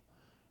battle,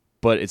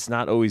 but it's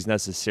not always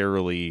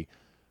necessarily,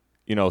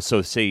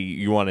 so say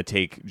you want to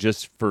take,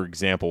 just for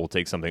example, we'll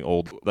take something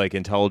old, like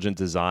intelligent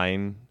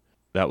design.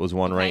 That was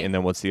one, right? And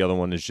then what's the other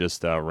one is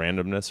just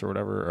randomness or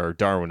whatever, or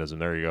Darwinism.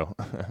 There you go.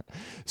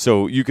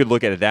 So you could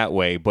look at it that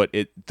way, but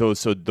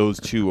those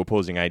 2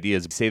 opposing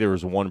ideas, say there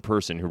was one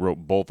person who wrote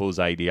both those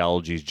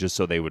ideologies just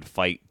so they would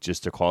fight,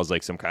 just to cause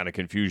like some kind of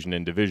confusion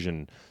and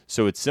division.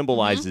 So it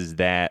symbolizes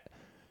that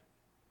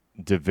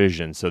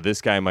division. So this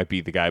guy might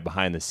be the guy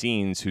behind the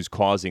scenes who's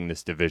causing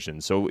this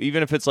division. So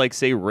even if it's like,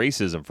 say,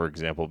 racism, for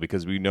example,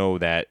 because we know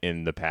that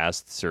in the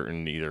past,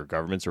 certain either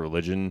governments or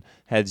religion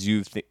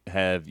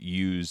have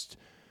used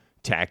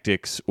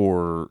tactics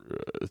or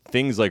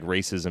things like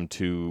racism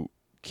to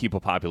keep a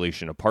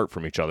population apart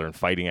from each other and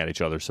fighting at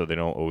each other, so they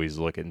don't always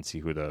look and see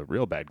who the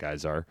real bad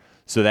guys are.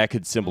 So that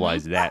could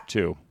symbolize that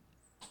too.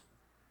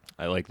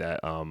 I like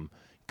that.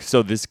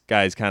 So this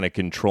guy's kind of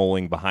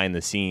controlling behind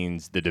the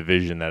scenes the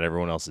division that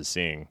everyone else is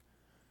seeing,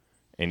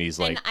 and he's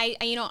like, and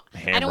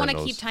I don't want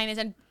to keep tying this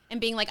in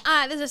and being like,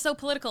 this is so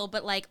political,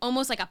 but like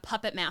almost like a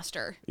puppet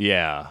master.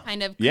 Yeah,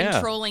 kind of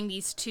controlling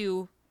these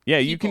 2. Yeah,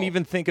 people. You can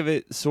even think of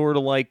it sort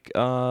of like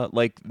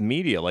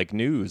media, like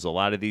news. A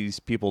lot of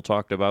these people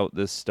talked about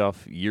this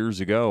stuff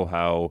years ago,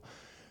 how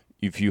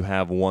if you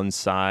have one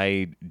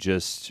side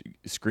just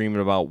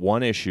screaming about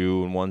one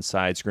issue and one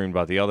side screaming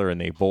about the other, and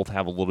they both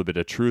have a little bit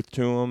of truth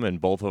to them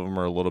and both of them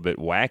are a little bit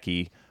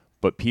wacky,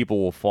 but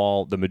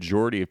the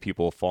majority of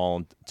people will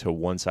fall to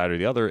one side or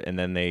the other, and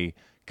then they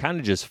kind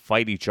of just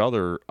fight each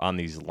other on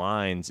these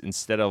lines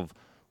instead of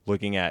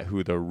looking at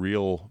who the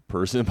real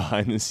person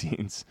behind the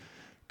scenes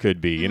could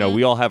be. You know,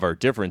 we all have our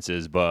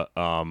differences, but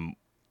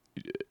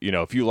you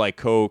know, if you like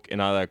Coke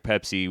and I like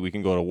Pepsi, we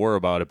can go to war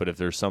about it. But if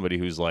there's somebody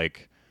who's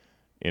like,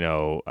 you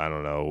know, I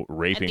don't know,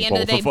 raping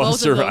both of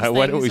us, or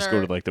why don't we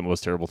go to like the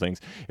most terrible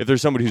things? If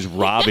there's somebody who's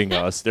robbing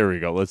us, there we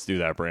go. Let's do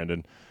that,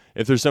 Brandon.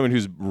 If there's someone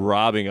who's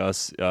robbing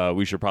us,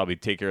 we should probably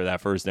take care of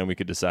that first. Then we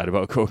could decide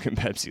about Coke and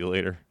Pepsi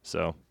later.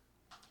 So.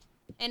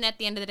 And at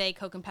the end of the day,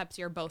 Coke and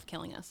Pepsi are both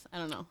killing us. I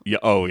don't know. Yeah.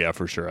 Oh, yeah,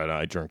 for sure.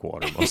 I drink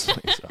water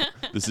mostly. So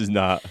this is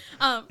not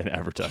an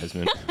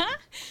advertisement.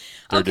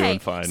 They're doing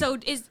fine. So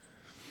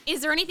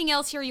is there anything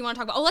else here you want to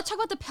talk about? Oh, let's talk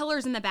about the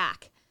pillars in the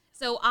back.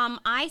 So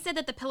I said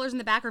that the pillars in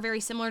the back are very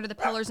similar to the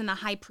pillars in the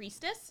High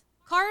Priestess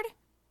card.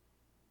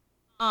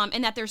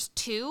 And that there's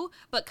two,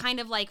 but kind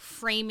of like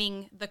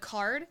framing the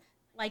card.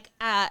 Like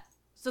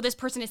so this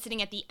person is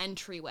sitting at the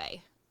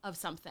entryway of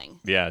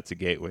something. Yeah, it's a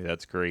gateway.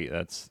 That's great.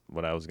 That's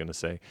what I was going to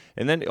say.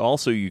 And then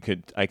also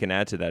I can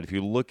add to that. If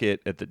you look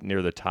at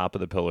near the top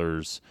of the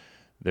pillars,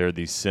 there are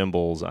these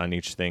symbols on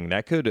each thing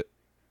that could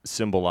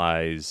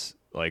symbolize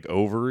like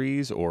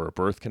ovaries or a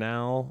birth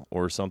canal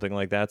or something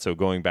like that. So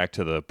going back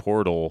to the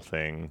portal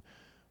thing,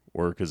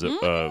 or because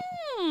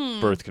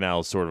birth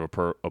canal is sort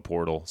of a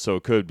portal. So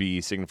it could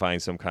be signifying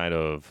some kind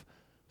of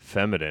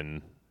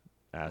feminine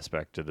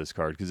aspect to this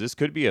card, because this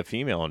could be a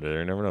female under there.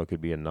 You never know. It could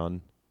be a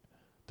nun.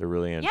 They're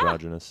really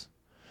androgynous.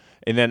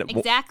 Yeah. And then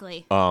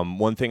exactly.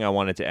 One thing I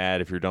wanted to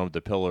add, if you're done with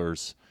the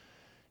pillars,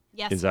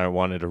 yes, is I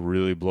wanted to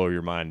really blow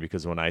your mind,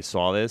 because when I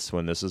saw this,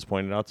 when this was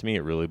pointed out to me,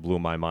 it really blew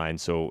my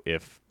mind. So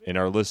and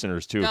our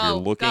listeners too, if you're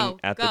looking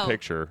at the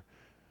picture,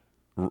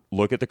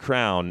 look at the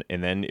crown,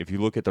 and then if you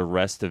look at the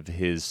rest of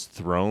his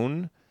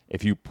throne,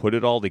 if you put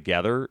it all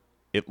together,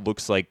 it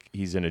looks like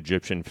he's an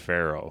Egyptian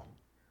pharaoh.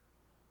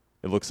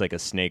 It looks like a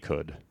snake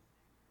hood.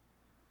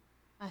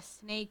 A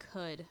snake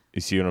hood.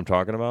 You see what I'm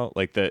talking about?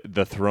 Like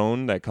the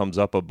throne that comes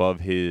up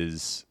above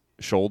his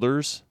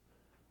shoulders.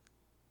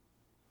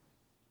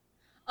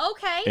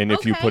 Okay. And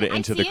if you put it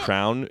into the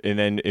crown, and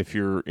then if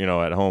you're,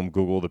 at home,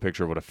 Google the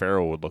picture of what a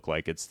pharaoh would look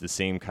like. It's the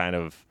same kind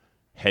of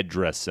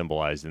headdress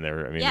symbolized in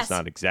there. I mean, It's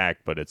not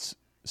exact, but it's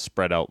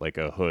spread out like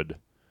a hood.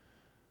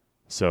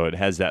 So it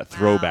has that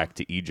throwback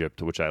to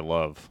Egypt, which I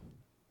love.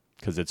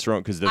 Because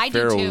the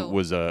pharaoh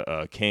was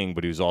a king,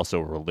 but he was also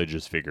a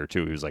religious figure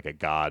too. He was like a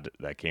god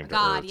that came to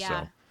Earth.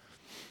 Yeah. So.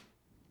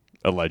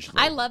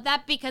 Allegedly. I love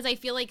that, because I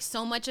feel like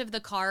so much of the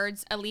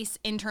cards, at least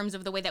in terms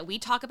of the way that we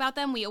talk about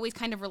them, we always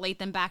kind of relate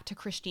them back to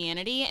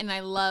Christianity, and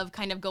I love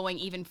kind of going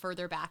even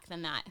further back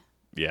than that.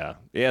 Yeah.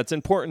 Yeah, it's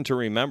important to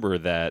remember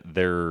that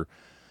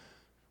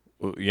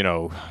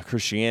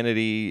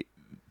Christianity,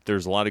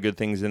 there's a lot of good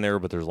things in there,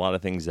 but there's a lot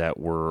of things that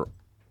were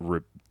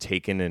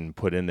taken and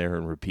put in there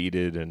and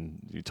repeated, and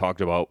you talked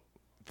about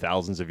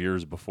thousands of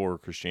years before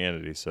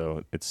Christianity.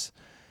 So it's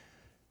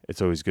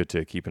always good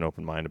to keep an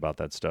open mind about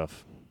that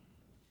stuff,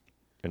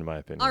 in my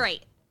opinion. All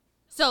right.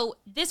 So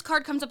this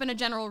card comes up in a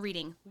general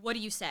reading. What do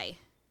you say?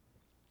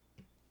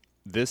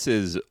 This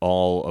is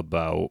all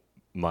about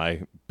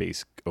my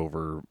base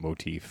over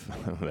motif,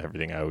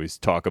 everything I always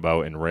talk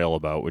about and rail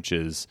about, which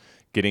is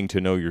getting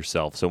to know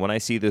yourself. So when I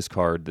see this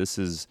card, this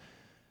is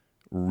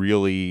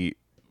really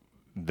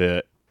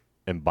the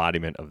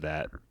embodiment of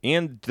that,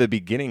 and the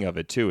beginning of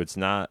it too. It's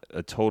not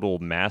a total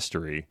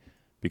mastery,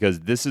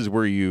 because this is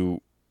where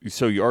you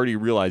already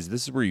realize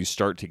this is where you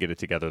start to get it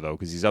together, though,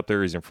 because he's up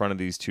there, he's in front of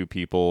these two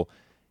people,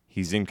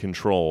 he's in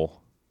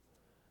control,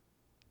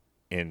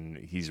 and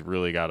he's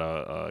really got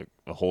a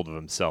hold of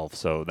himself.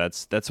 So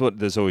that's what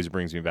this always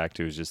brings me back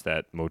to, is just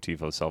that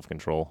motif of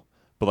self-control.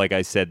 But like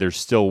I said, there's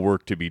still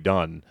work to be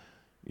done.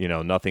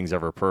 Nothing's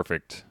ever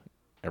perfect.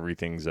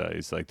 Everything's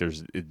it's like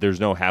there's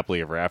no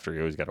happily ever after. You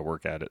always got to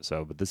work at it.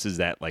 So, but this is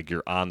that, like,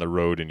 you're on the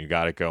road and you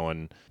got it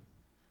going.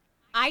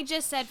 I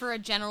just said for a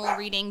general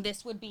reading,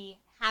 this would be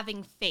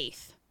having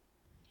faith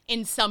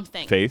in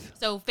something. Faith?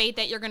 So faith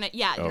that you're gonna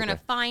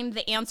find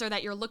the answer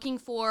that you're looking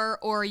for,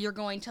 or you're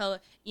going to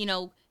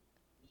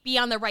be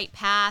on the right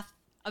path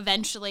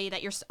eventually,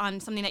 that you're on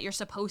something that you're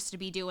supposed to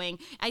be doing.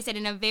 I said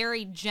in a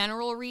very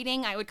general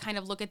reading, I would kind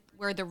of look at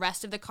where the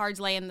rest of the cards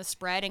lay in the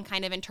spread and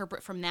kind of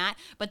interpret from that.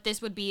 But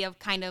this would be a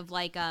kind of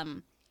like,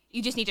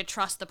 you just need to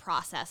trust the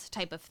process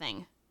type of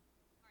thing.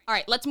 All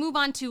right, let's move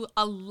on to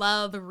a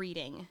love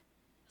reading.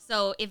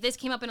 So if this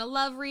came up in a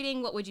love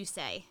reading, what would you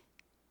say?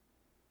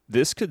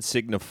 This could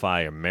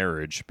signify a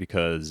marriage,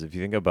 because if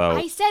you think about...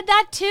 I said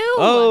that too!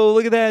 Oh,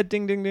 look at that.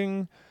 Ding, ding,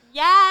 ding.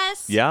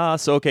 Yes. Yeah.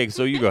 So, okay.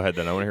 So you go ahead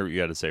then. I want to hear what you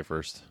got to say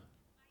first.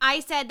 I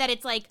said that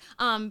it's like,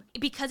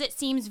 because it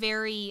seems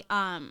very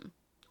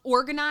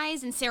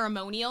organized and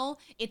ceremonial,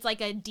 it's like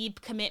a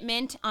deep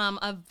commitment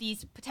of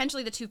these,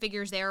 potentially the two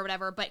figures there or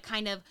whatever, but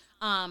kind of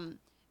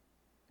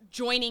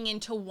joining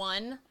into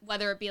one,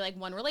 whether it be like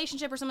one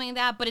relationship or something like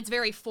that, but it's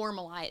very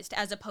formalized,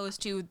 as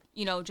opposed to,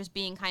 just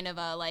being kind of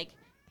a like,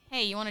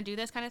 hey, you want to do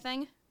this kind of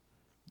thing?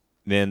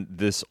 Then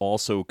this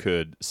also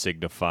could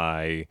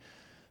signify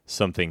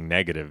something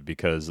negative,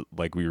 because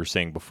like we were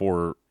saying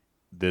before,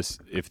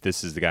 if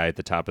this is the guy at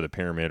the top of the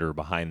pyramid or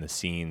behind the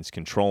scenes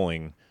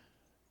controlling,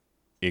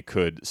 it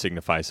could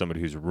signify somebody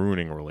who's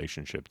ruining a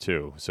relationship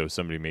too. So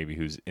somebody maybe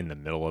who's in the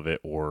middle of it,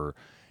 or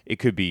it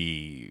could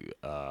be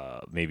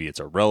maybe it's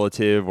a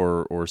relative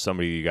or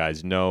somebody you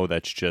guys know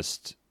that's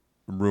just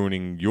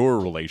ruining your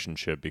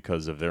relationship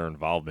because of their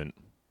involvement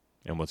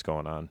in what's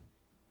going on.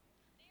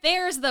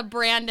 There's the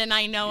Brandon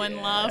I know and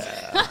love.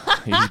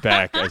 He's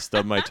back. I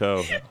stubbed my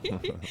toe.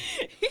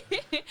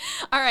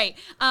 All right.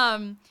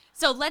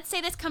 So let's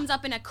say this comes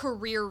up in a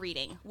career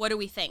reading. What do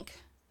we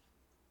think?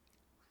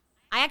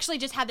 I actually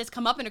just had this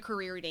come up in a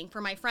career reading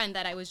for my friend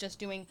that I was just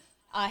doing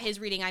his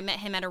reading. I met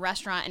him at a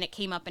restaurant, and it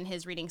came up in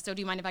his reading. So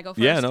do you mind if I go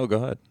first? Yeah, no, go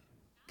ahead.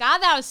 God,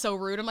 that was so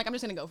rude. I'm like, I'm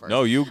just going to go first.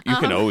 No, you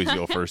can always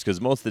go first, because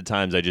most of the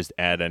times I just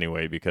add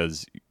anyway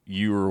because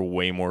you were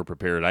way more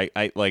prepared.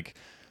 I like,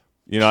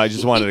 I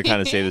just wanted to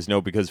kind of say this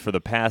note because for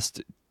the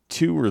past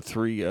 2 or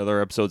 3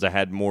 other episodes, I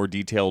had more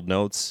detailed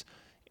notes,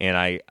 and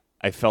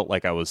I felt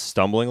like I was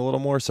stumbling a little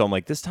more. So I'm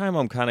like, this time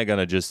I'm kind of going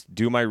to just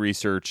do my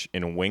research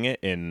and wing it,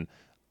 and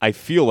I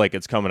feel like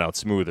it's coming out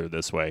smoother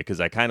this way because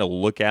I kind of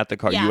look at the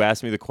card. Yeah. You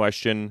asked me the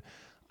question.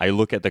 I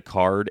look at the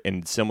card,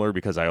 and similar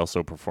because I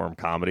also perform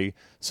comedy.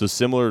 So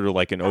similar to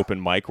like an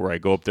open mic where I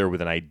go up there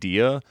with an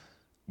idea,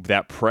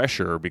 that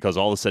pressure, because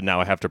all of a sudden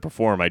now I have to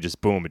perform, it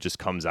just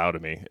comes out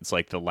of me. It's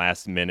like the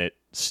last minute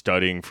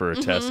studying for a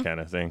test kind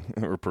of thing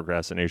or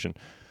procrastination.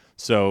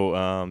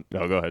 So,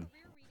 no, go ahead.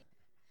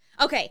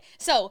 Okay,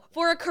 so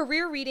for a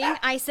career reading,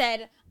 I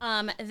said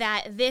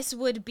that this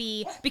would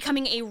be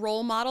becoming a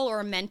role model or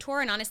a mentor.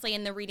 And honestly,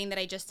 in the reading that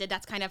I just did,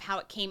 that's kind of how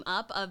it came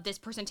up, of this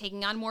person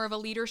taking on more of a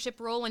leadership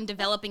role and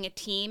developing a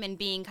team and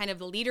being kind of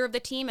the leader of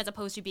the team as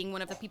opposed to being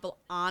one of the people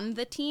on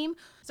the team.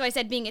 So I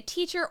said being a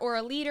teacher or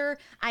a leader.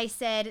 I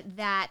said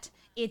that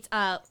it's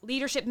a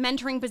leadership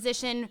mentoring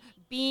position,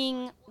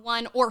 being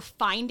one or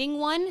finding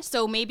one.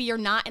 So maybe you're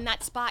not in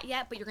that spot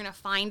yet, but you're going to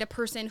find a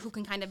person who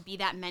can kind of be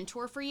that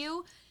mentor for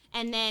you.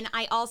 And then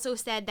I also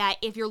said that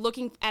if you're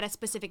looking at a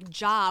specific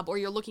job or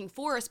you're looking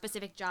for a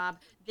specific job,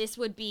 this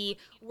would be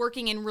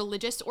working in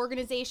religious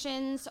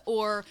organizations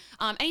or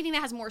anything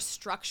that has more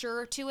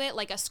structure to it,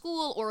 like a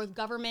school or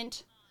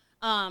government.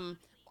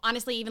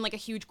 Honestly, even like a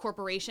huge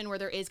corporation where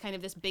there is kind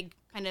of this big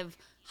kind of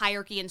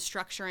hierarchy and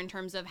structure in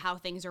terms of how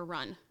things are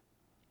run.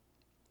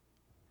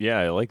 Yeah,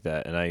 I like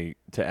that. And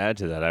to add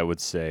to that, I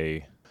would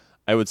say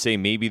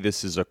maybe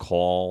this is a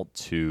call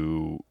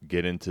to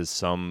get into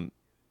some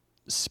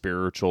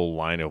spiritual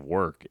line of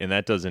work, and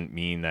that doesn't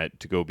mean that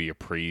to go be a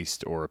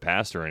priest or a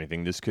pastor or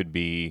anything. This could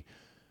be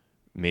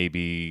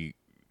maybe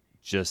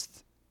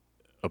just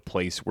a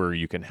place where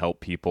you can help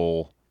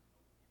people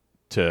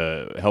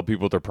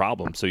with their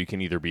problems. So you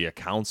can either be a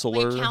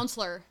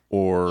counselor,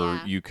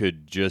 or you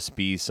could just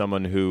be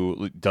someone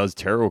who does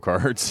tarot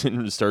cards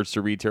and starts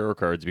to read tarot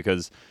cards,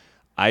 because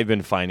I've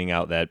been finding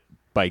out that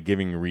by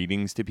giving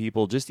readings to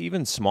people, just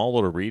even small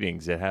little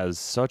readings, it has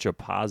such a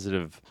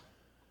positive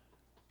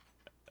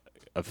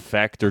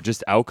effect or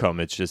just outcome.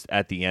 It's just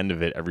at the end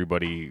of it,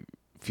 everybody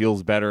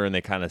feels better and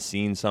they kind of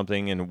seen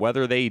something, and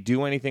whether they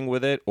do anything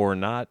with it or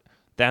not,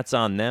 that's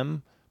on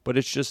them. But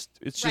it's just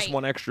Right.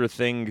 one extra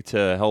thing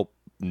to help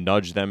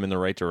nudge them in the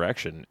right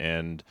direction,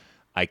 and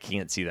I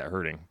can't see that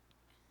hurting.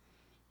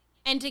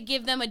 And to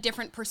give them a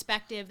different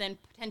perspective than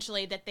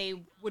potentially that they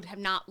would have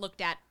not looked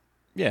at.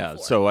 Yeah,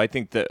 before. so I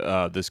think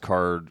that this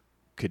card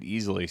could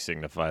easily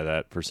signify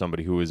that for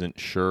somebody who isn't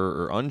sure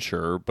or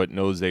unsure, but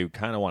knows they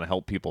kind of want to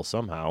help people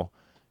somehow.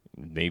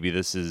 Maybe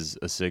this is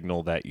a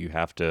signal that you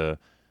have to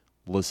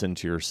listen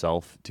to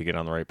yourself to get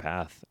on the right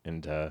path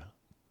and to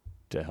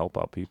help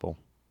out people.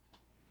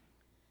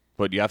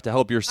 But you have to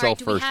help yourself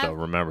first, though.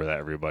 Remember that,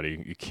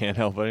 everybody. You can't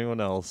help anyone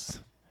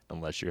else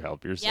unless you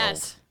help yourself.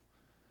 Yes.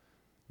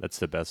 That's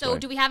the best way. So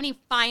do we have any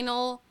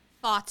final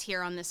thoughts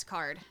here on this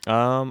card?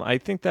 I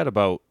think that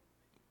about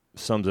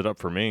sums it up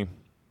for me.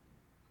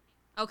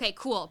 Okay,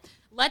 cool.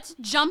 Let's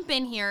jump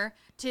in here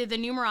to the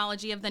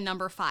numerology of the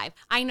number 5.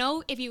 I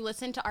know if you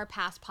listen to our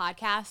past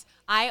podcasts,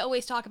 I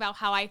always talk about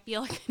how I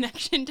feel a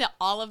connection to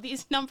all of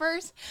these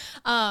numbers.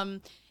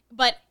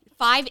 But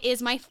 5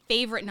 is my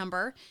favorite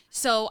number.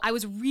 So I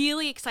was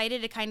really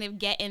excited to kind of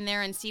get in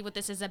there and see what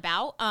this is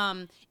about.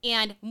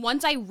 And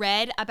once I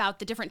read about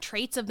the different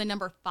traits of the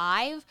number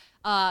 5,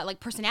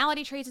 like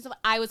personality traits and stuff,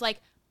 I was like,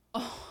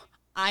 oh,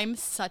 I'm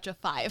such a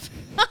 5.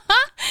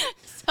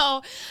 So,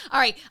 all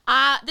right.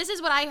 This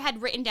is what I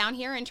had written down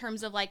here in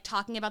terms of like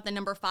talking about the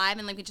number 5,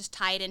 and let me just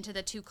tie it into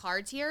the 2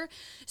 cards here.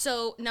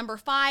 So number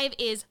 5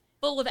 is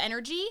full of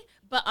energy,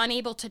 but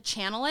unable to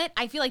channel it.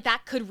 I feel like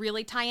that could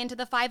really tie into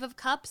the 5 of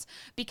Cups,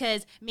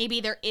 because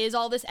maybe there is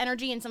all this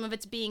energy and some of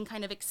it's being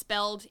kind of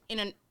expelled in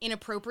an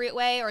inappropriate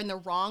way or in the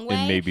wrong way.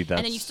 And maybe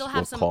that's then you still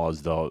have what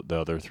caused the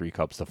other 3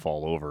 cups to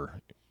fall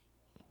over.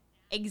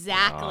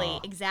 Exactly.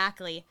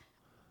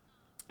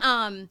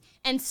 And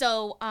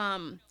so,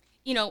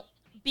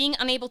 being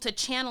unable to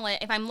channel it,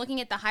 if I'm looking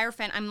at the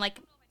Hierophant, I'm like,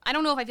 I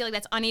don't know if I feel like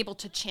that's unable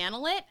to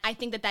channel it. I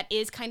think that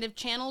is kind of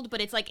channeled, but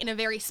it's like in a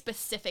very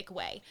specific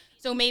way.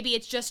 So maybe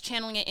it's just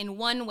channeling it in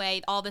one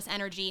way, all this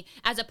energy,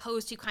 as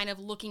opposed to kind of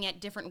looking at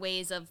different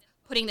ways of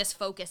putting this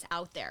focus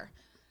out there.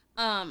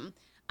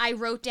 I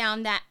wrote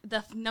down that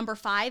the number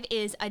 5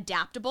 is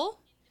adaptable,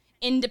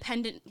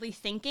 independently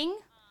thinking,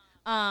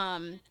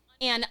 and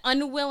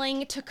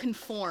unwilling to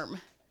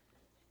conform.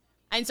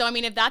 And so, I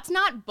mean, if that's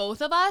not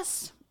both of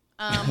us,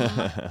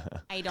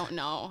 I don't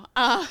know.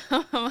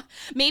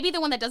 Maybe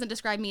the one that doesn't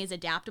describe me is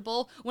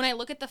adaptable. When I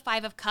look at the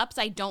 5 of Cups,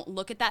 I don't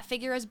look at that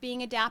figure as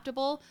being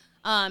adaptable.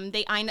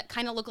 They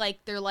kind of look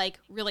like they're like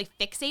really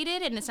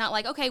fixated, and it's not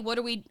like, okay,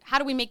 how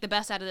do we make the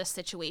best out of this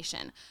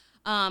situation?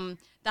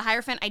 The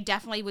Hierophant I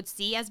definitely would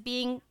see as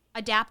being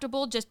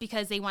adaptable just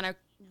because they want to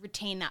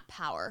retain that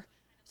power.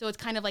 So it's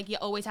kind of like you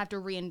always have to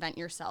reinvent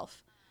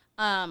yourself.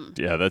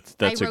 Yeah, that's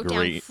I a wrote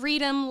great. down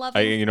freedom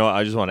loving.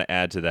 I just want to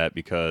add to that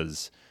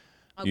because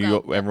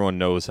everyone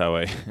knows how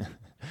I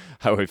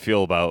how I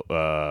feel about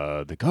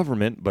the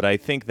government, but I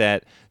think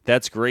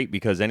that's great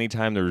because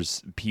anytime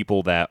there's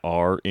people that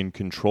are in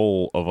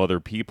control of other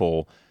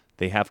people,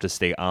 they have to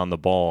stay on the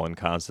ball and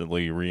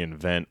constantly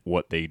reinvent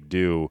what they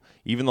do.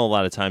 Even though a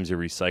lot of times they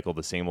recycle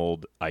the same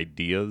old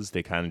ideas,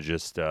 they kind of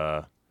just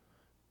they'll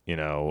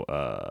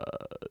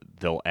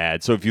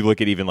add. So if you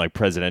look at even like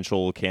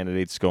presidential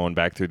candidates going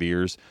back through the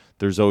years,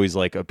 there's always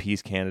like a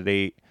peace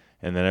candidate,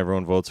 and then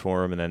everyone votes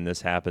for him, and then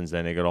this happens,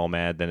 then they get all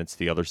mad, then it's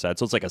the other side.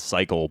 So it's like a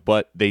cycle,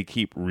 but they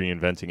keep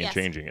reinventing and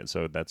changing it.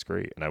 So that's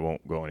great. And I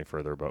won't go any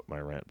further about my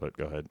rant, but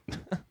go ahead.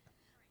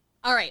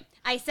 All right.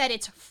 I said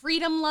it's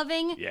freedom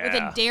loving with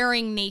a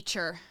daring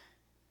nature.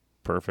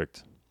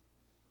 Perfect.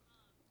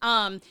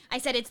 I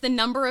said it's the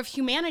number of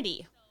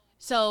humanity.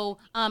 So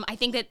I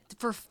think that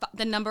for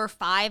the number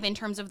 5, in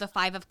terms of the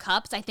 5 of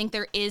Cups, I think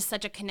there is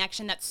such a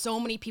connection that so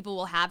many people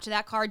will have to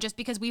that card just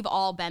because we've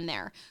all been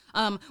there.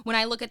 When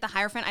I look at the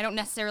Hierophant, I don't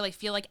necessarily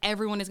feel like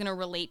everyone is going to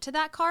relate to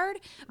that card,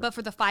 but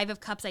for the 5 of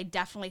Cups, I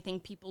definitely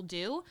think people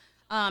do.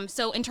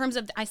 So in terms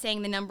of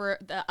saying the number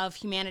of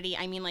humanity,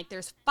 I mean, like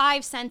there's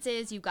 5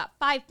 senses, you've got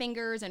 5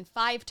 fingers and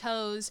 5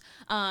 toes,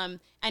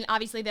 and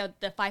obviously the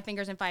 5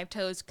 fingers and 5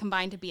 toes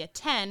combined to be a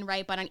 10,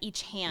 right? But on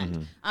each hand.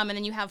 Mm-hmm. And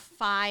then you have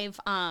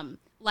 5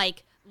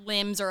 like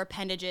limbs or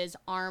appendages,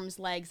 arms,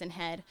 legs, and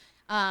head.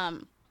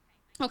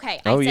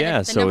 Okay. Oh yeah,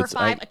 the so number it's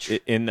 5.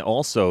 and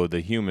also the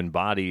human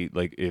body,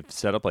 like if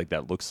set up like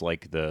that, looks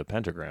like the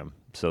pentagram.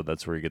 So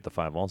that's where you get the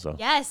 5 also.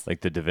 Yes.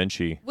 Like the Da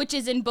Vinci. Which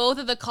is in both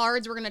of the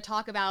cards we're going to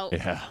talk about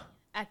Yeah.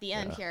 at the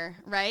end here,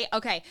 right?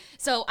 Okay.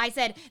 So I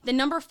said the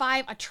number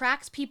 5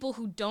 attracts people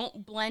who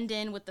don't blend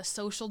in with the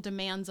social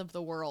demands of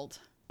the world.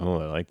 Oh,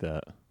 I like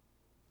that.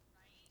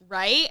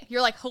 Right?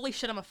 You're like, holy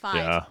shit, I'm a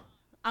 5.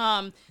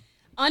 Yeah.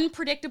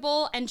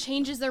 Unpredictable and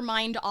changes their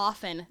mind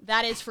often.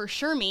 That is for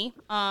sure me,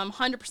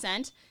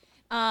 100%.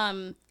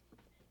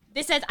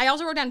 This says, I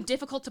also wrote down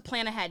difficult to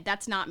plan ahead.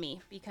 That's not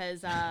me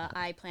because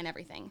I plan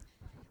everything.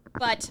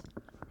 But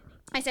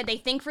I said they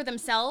think for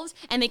themselves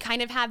and they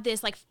kind of have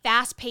this like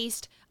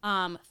fast-paced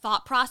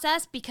thought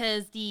process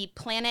because the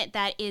planet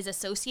that is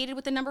associated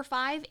with the number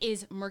 5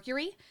 is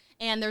Mercury.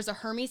 And there's a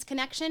Hermes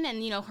connection.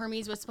 And,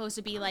 Hermes was supposed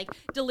to be like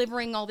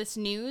delivering all this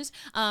news.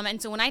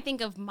 And so when I think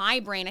of my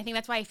brain, I think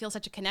that's why I feel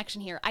such a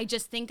connection here. I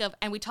just think of,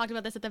 and we talked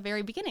about this at the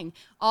very beginning,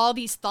 all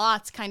these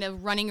thoughts kind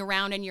of running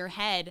around in your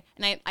head.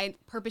 And I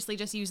purposely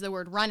just use the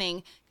word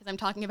running because I'm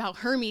talking about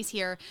Hermes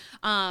here.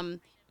 And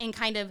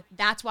kind of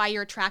that's why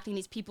you're attracting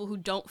these people who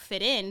don't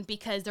fit in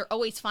because they're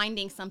always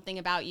finding something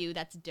about you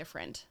that's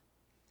different.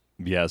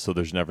 Yeah, so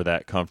there's never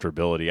that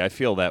comfortability. I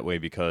feel that way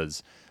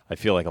because I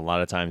feel like a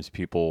lot of times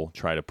people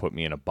try to put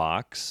me in a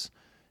box,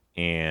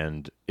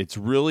 and it's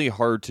really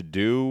hard to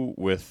do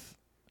with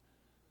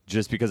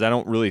just because I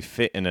don't really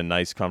fit in a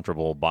nice,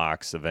 comfortable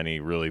box of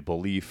any really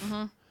belief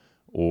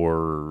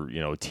or,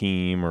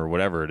 team or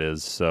whatever it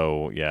is.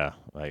 So, yeah,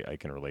 I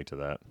can relate to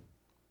that.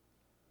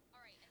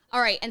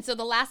 All right, and so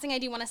the last thing I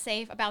do want to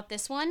say about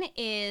this one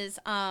is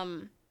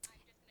I'm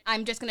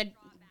just going to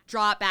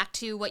draw it back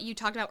to what you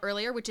talked about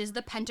earlier, which is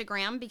the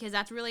pentagram, because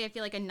that's really, I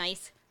feel like, a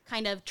nice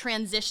kind of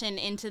transition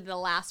into the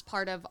last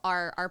part of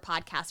our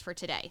podcast for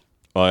today.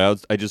 Well,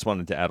 I just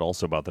wanted to add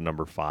also about the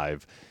number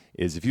 5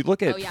 is if you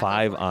look at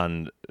 5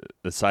 on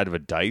the side of a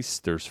dice,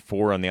 there's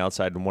 4 on the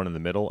outside and 1 in the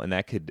middle, and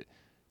that could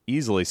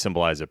easily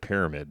symbolize a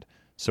pyramid.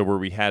 So where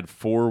we had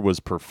 4 was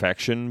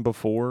perfection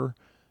before,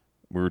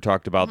 we were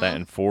talked about that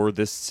in 4.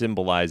 This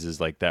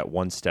symbolizes like that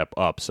one step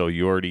up. So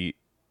you already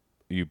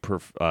you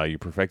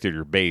perfected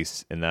your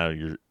base, and now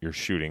you're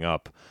shooting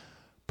up.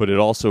 But it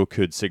also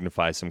could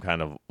signify some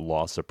kind of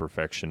loss of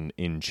perfection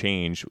in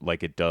change,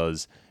 like it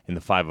does in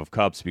the 5 of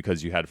Cups,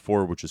 because you had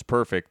 4, which is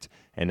perfect,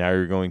 and now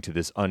you're going to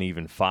this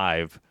uneven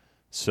 5.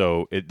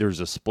 So there's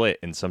a split,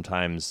 and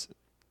sometimes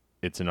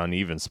it's an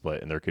uneven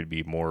split, and there could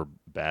be more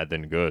bad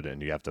than good,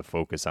 and you have to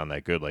focus on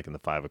that good, like in the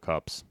 5 of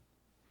Cups.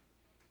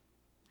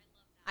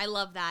 I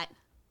love that.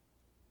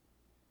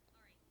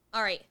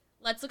 All right.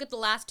 Let's look at the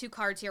last 2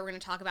 cards here we're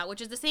going to talk about,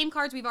 which is the same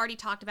cards we've already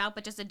talked about,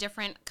 but just a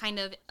different kind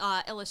of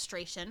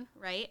illustration,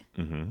 right?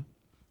 Mm-hmm.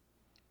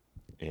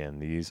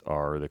 And these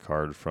are the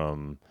cards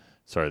from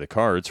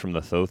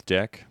the Thoth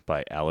deck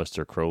by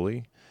Aleister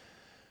Crowley.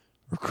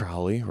 Or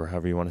Crowley, or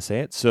however you want to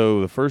say it.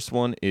 So the first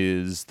one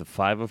is the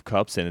Five of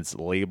Cups, and it's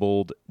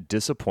labeled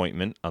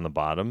Disappointment on the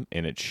bottom,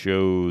 and it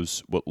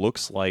shows what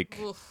looks like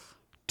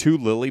two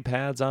lily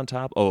pads on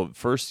top. Oh,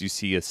 first you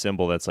see a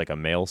symbol that's like a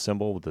male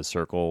symbol with the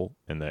circle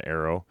and the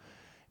arrow,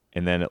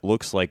 and then it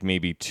looks like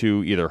maybe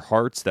two either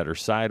hearts that are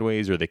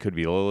sideways, or they could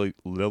be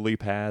lily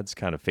pads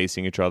kind of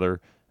facing each other,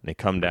 and they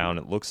come down.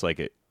 It looks like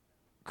it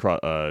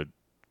creates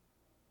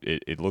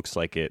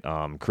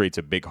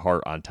a big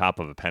heart on top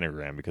of a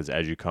pentagram, because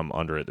as you come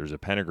under it, there's a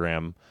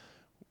pentagram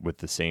with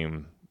the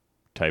same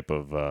type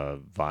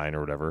of vine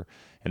or whatever.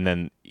 And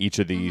then each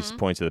of these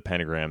points of the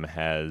pentagram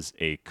has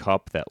a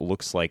cup that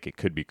looks like it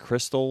could be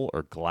crystal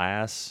or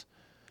glass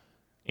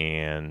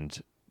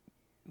and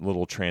a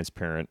little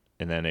transparent.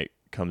 And then it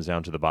comes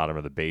down to the bottom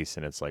of the base,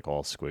 and it's like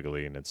all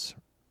squiggly, and it's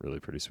really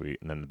pretty sweet.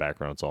 And then the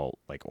background's all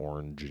like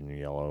orange and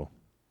yellow.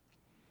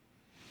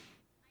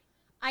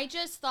 I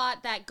just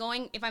thought that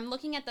if I'm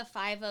looking at the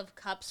Five of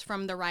Cups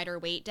from the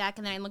Rider-Waite deck,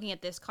 and then I'm looking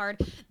at this card,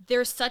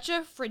 there's such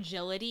a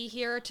fragility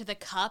here to the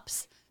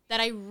cups that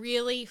I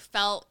really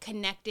felt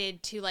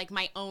connected to, like,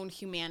 my own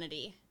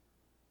humanity.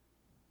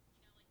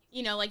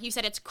 You know, like you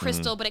said, it's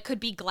crystal, but it could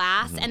be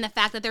glass. And the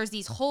fact that there's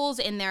these holes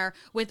in there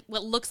with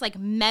what looks like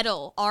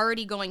metal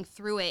already going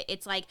through it,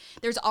 it's like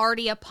there's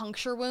already a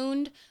puncture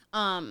wound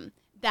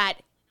that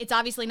it's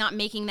obviously not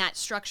making that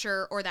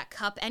structure or that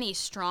cup any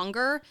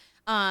stronger.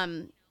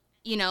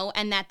 You know,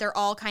 and that they're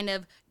all kind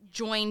of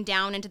joined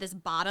down into this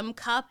bottom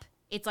cup.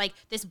 It's like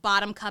this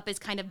bottom cup is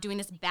kind of doing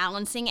this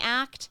balancing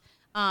act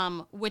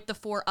with the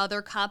four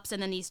other cups,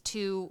 and then these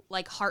two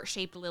like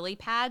heart-shaped lily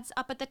pads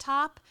up at the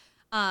top.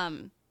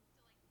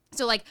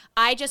 So like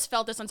I just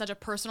felt this on such a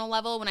personal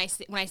level when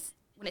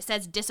it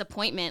says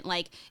disappointment.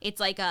 Like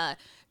it's like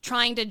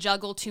trying to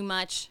juggle too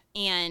much,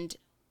 and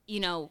you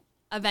know,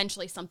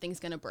 eventually something's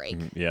gonna break.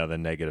 Yeah, the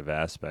negative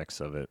aspects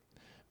of it,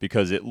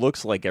 because it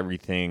looks like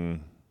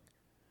everything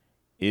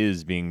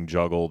is being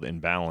juggled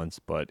and balanced,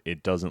 but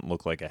it doesn't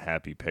look like a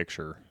happy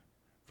picture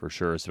for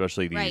sure,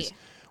 especially these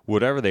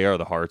whatever they are,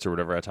 the hearts or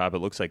whatever at top. It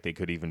looks like they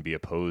could even be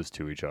opposed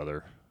to each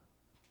other,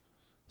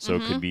 so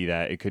it could be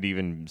that it could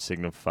even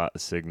signal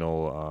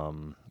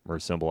or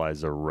symbolize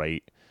the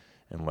right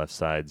and left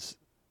sides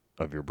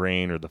of your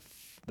brain, or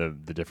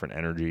the different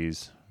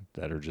energies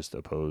that are just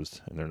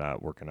opposed and they're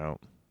not working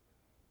out.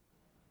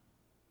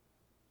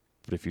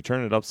 But if you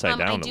turn it upside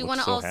down, it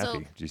looks so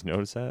happy. Did you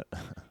notice that?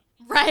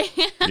 Right.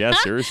 Yeah,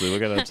 seriously,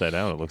 look at it upside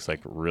down. It looks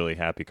like a really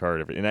happy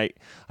card. And I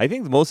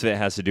think most of it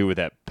has to do with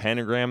that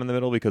pentagram in the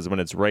middle, because when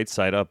it's right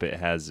side up, it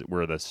has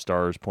where the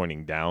star is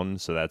pointing down.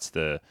 So that's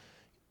the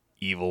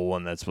evil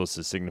one that's supposed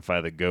to signify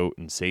the goat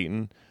and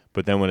Satan.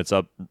 But then when it's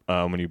up,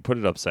 when you put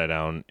it upside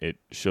down, it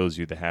shows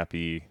you the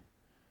happy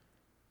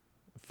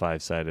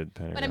five-sided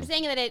pentagram. But I'm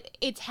saying that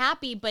it's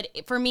happy, but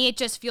for me, it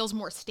just feels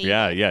more stable.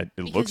 Yeah,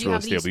 it looks really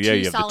stable. Yeah,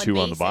 you have the two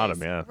on the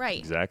bottom. Yeah, right.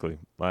 Exactly.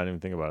 I didn't even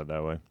think about it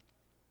that way.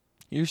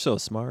 You're so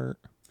smart.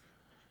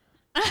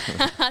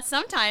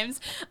 Sometimes.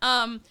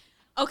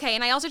 Okay,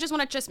 and I also just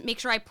want to just make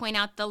sure I point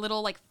out the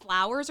little like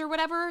flowers or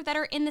whatever that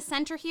are in the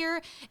center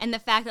here, and the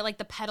fact that like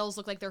the petals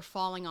look like they're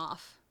falling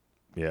off.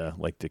 Yeah,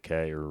 like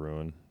decay or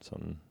ruin,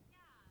 something.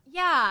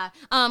 Yeah,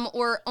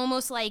 or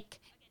almost like,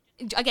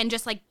 again,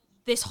 just like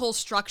this whole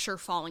structure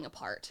falling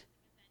apart.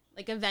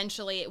 Like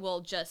eventually it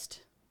will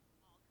just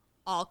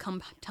all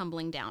come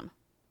tumbling down.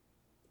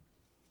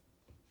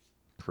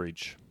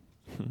 Preach.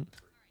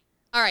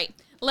 All right,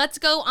 let's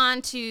go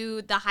on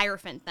to the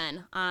Hierophant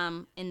then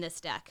in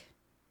this deck.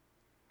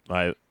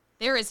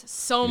 There is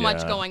so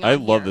much going on I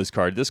love here. this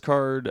card. This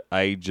card,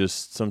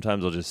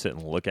 sometimes I'll just sit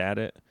and look at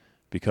it,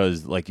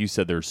 because like you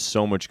said, there's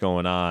so much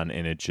going on,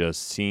 and it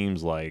just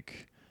seems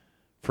like,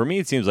 for me,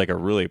 it seems like a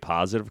really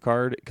positive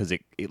card, because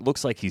it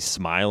looks like he's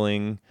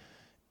smiling,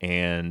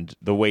 and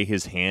the way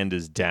his hand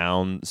is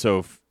down.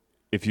 So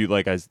if you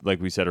like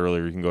we said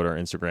earlier, you can go to our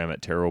Instagram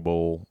at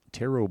Tarotbull2,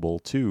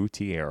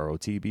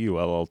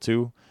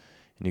 TAROTBULL2,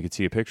 and you can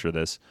see a picture of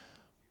this.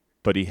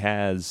 But he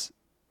has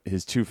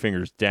his two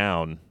fingers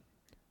down.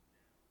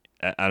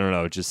 I don't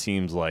know. It just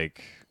seems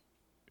like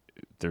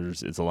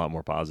it's a lot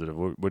more positive.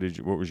 What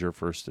was your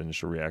first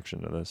initial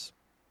reaction to this?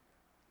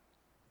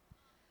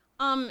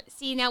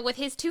 See, now with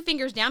his two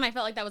fingers down, I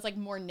felt like that was like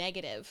more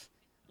negative,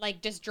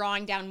 like just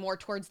drawing down more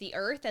towards the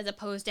earth, as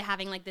opposed to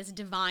having like this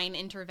divine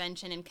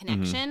intervention and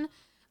connection.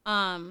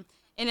 And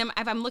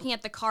if I'm looking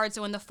at the card,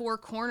 so in the four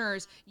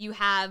corners, you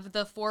have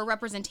the four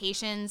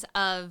representations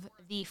of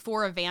the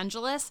four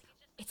evangelists.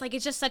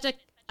 It's just such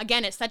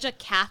a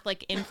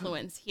Catholic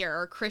influence here,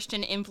 or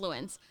Christian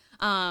influence.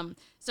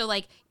 So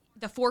like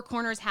the four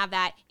corners have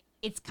that.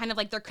 It's kind of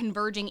like they're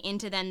converging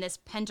into then this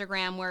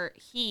pentagram where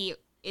he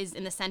is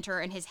in the center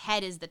and his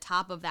head is the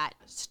top of that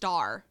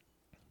star.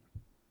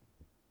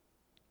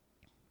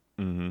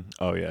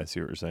 Oh yeah, I see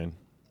what you're saying.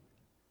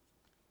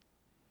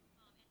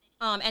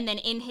 And then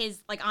in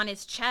his, like on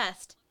his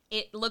chest,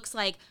 it looks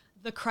like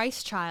the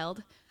Christ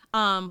child,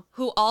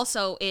 who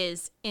also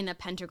is in a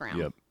pentagram.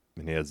 Yep.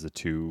 And he has the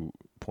 2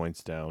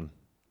 points down.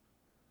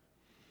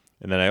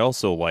 And then I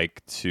also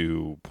like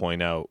to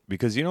point out,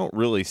 because you don't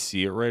really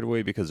see it right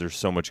away because there's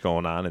so much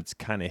going on, it's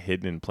kind of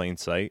hidden in plain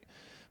sight.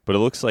 But it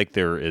looks like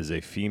there is a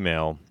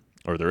female,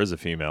 like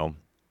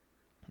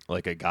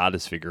a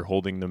goddess figure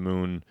holding the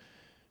moon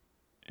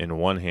in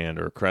one hand,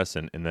 or a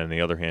crescent, and then in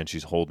the other hand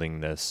she's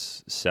holding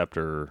this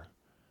scepter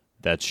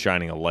that's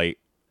shining a light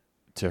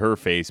to her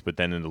face, but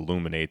then it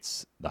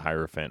illuminates the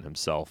Hierophant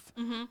himself.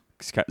 Mm-hmm.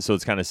 So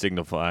it's kind of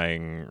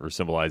signifying or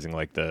symbolizing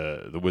like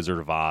the Wizard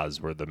of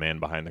Oz, where the man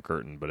behind the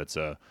curtain, but it's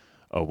a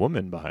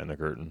woman behind the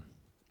curtain.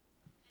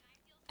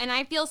 And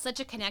I feel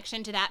such a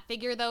connection to that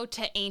figure, though,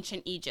 to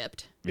ancient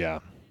Egypt. Yeah.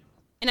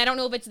 And I don't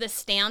know if it's the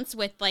stance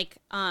with, like,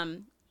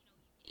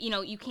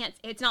 you can't,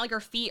 it's not like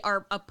her feet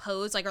are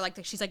opposed, like, or like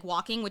she's like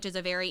walking, which is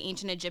a very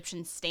ancient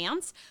Egyptian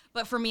stance.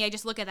 But for me, I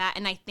just look at that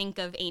and I think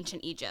of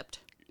ancient Egypt.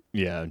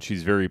 Yeah, and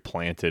she's very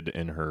planted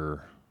in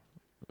her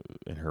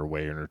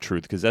way and her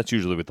truth, because that's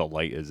usually what the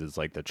light is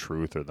like the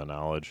truth or the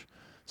knowledge.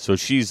 So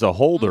she's the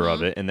holder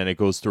of it, and then it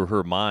goes through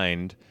her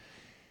mind,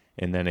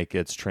 and then it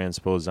gets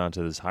transposed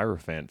onto this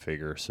Hierophant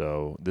figure.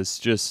 So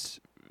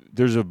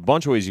there's a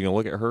bunch of ways you can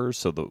look at her.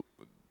 So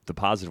the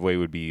positive way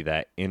would be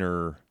that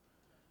inner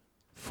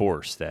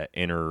force, that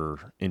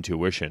inner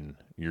intuition.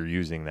 You're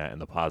using that in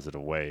the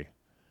positive way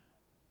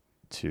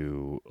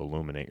to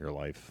illuminate your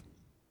life.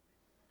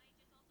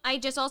 I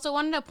just also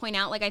wanted to point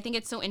out, like, I think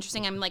it's so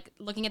interesting. I'm like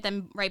looking at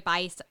them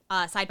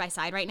side by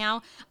side right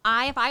now.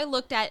 If I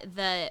looked at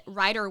the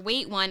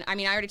Rider-Waite one, I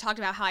mean, I already talked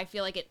about how I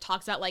feel like it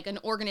talks about like an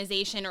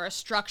organization or a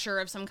structure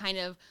of some kind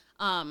of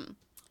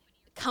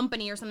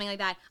company or something like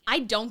that. I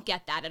don't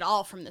get that at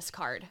all from this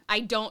card. I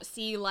don't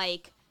see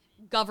like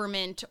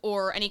government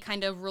or any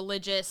kind of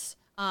religious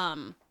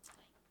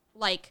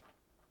like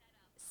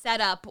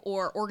setup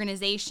or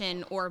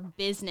organization or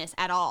business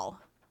at all.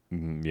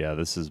 Yeah,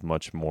 this is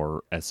much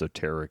more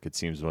esoteric. It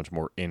seems much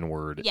more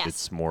inward. Yes.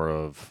 It's more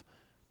of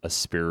a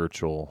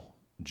spiritual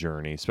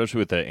journey, especially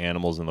with the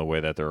animals and the way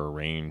that they're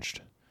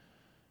arranged.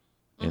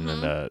 And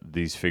then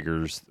these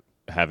figures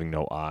having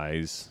no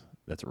eyes,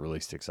 that's what really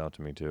sticks out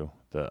to me too,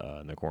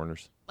 in the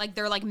corners. Like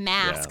they're like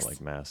masks. Yeah, like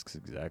masks,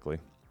 exactly.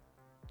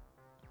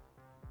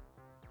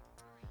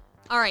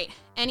 All right,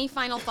 any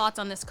final thoughts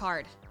on this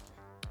card?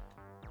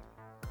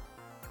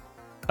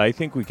 I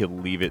think we could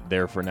leave it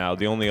there for now.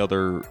 The only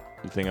other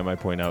thing I might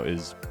point out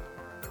is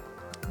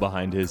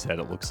behind his head,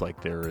 it looks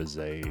like there is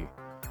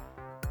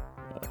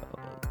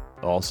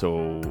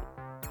also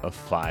a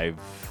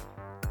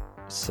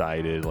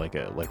 5-sided, like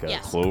a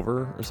Yes.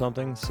 clover or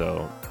something.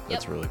 So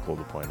that's really cool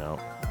to point out.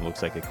 It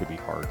looks like it could be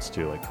hearts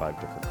too, like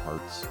 5 different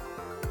hearts.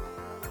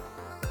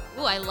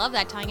 Ooh, I love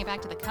that, tying it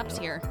back to the cups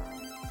here.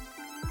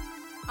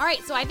 All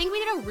right, so I think we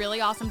did a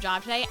really awesome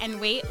job today.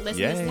 And wait,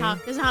 listen, this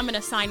is how I'm going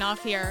to sign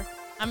off here.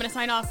 I'm going to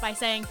sign off by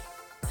saying,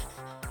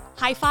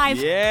 high five.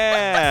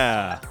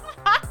 Yeah.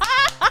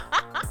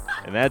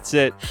 And that's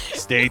it.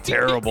 Stay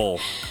terrible.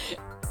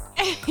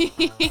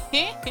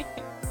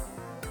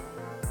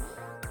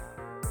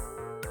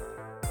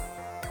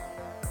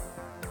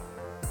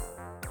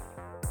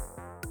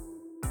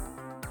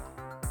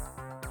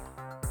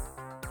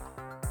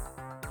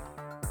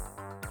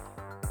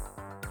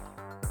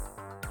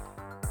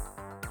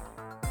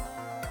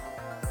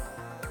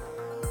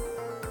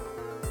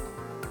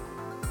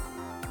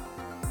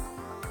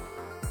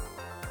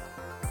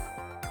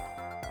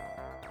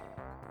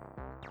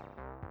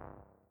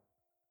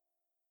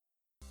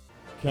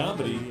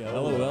 Comedy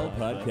LOL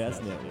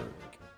Podcast Network.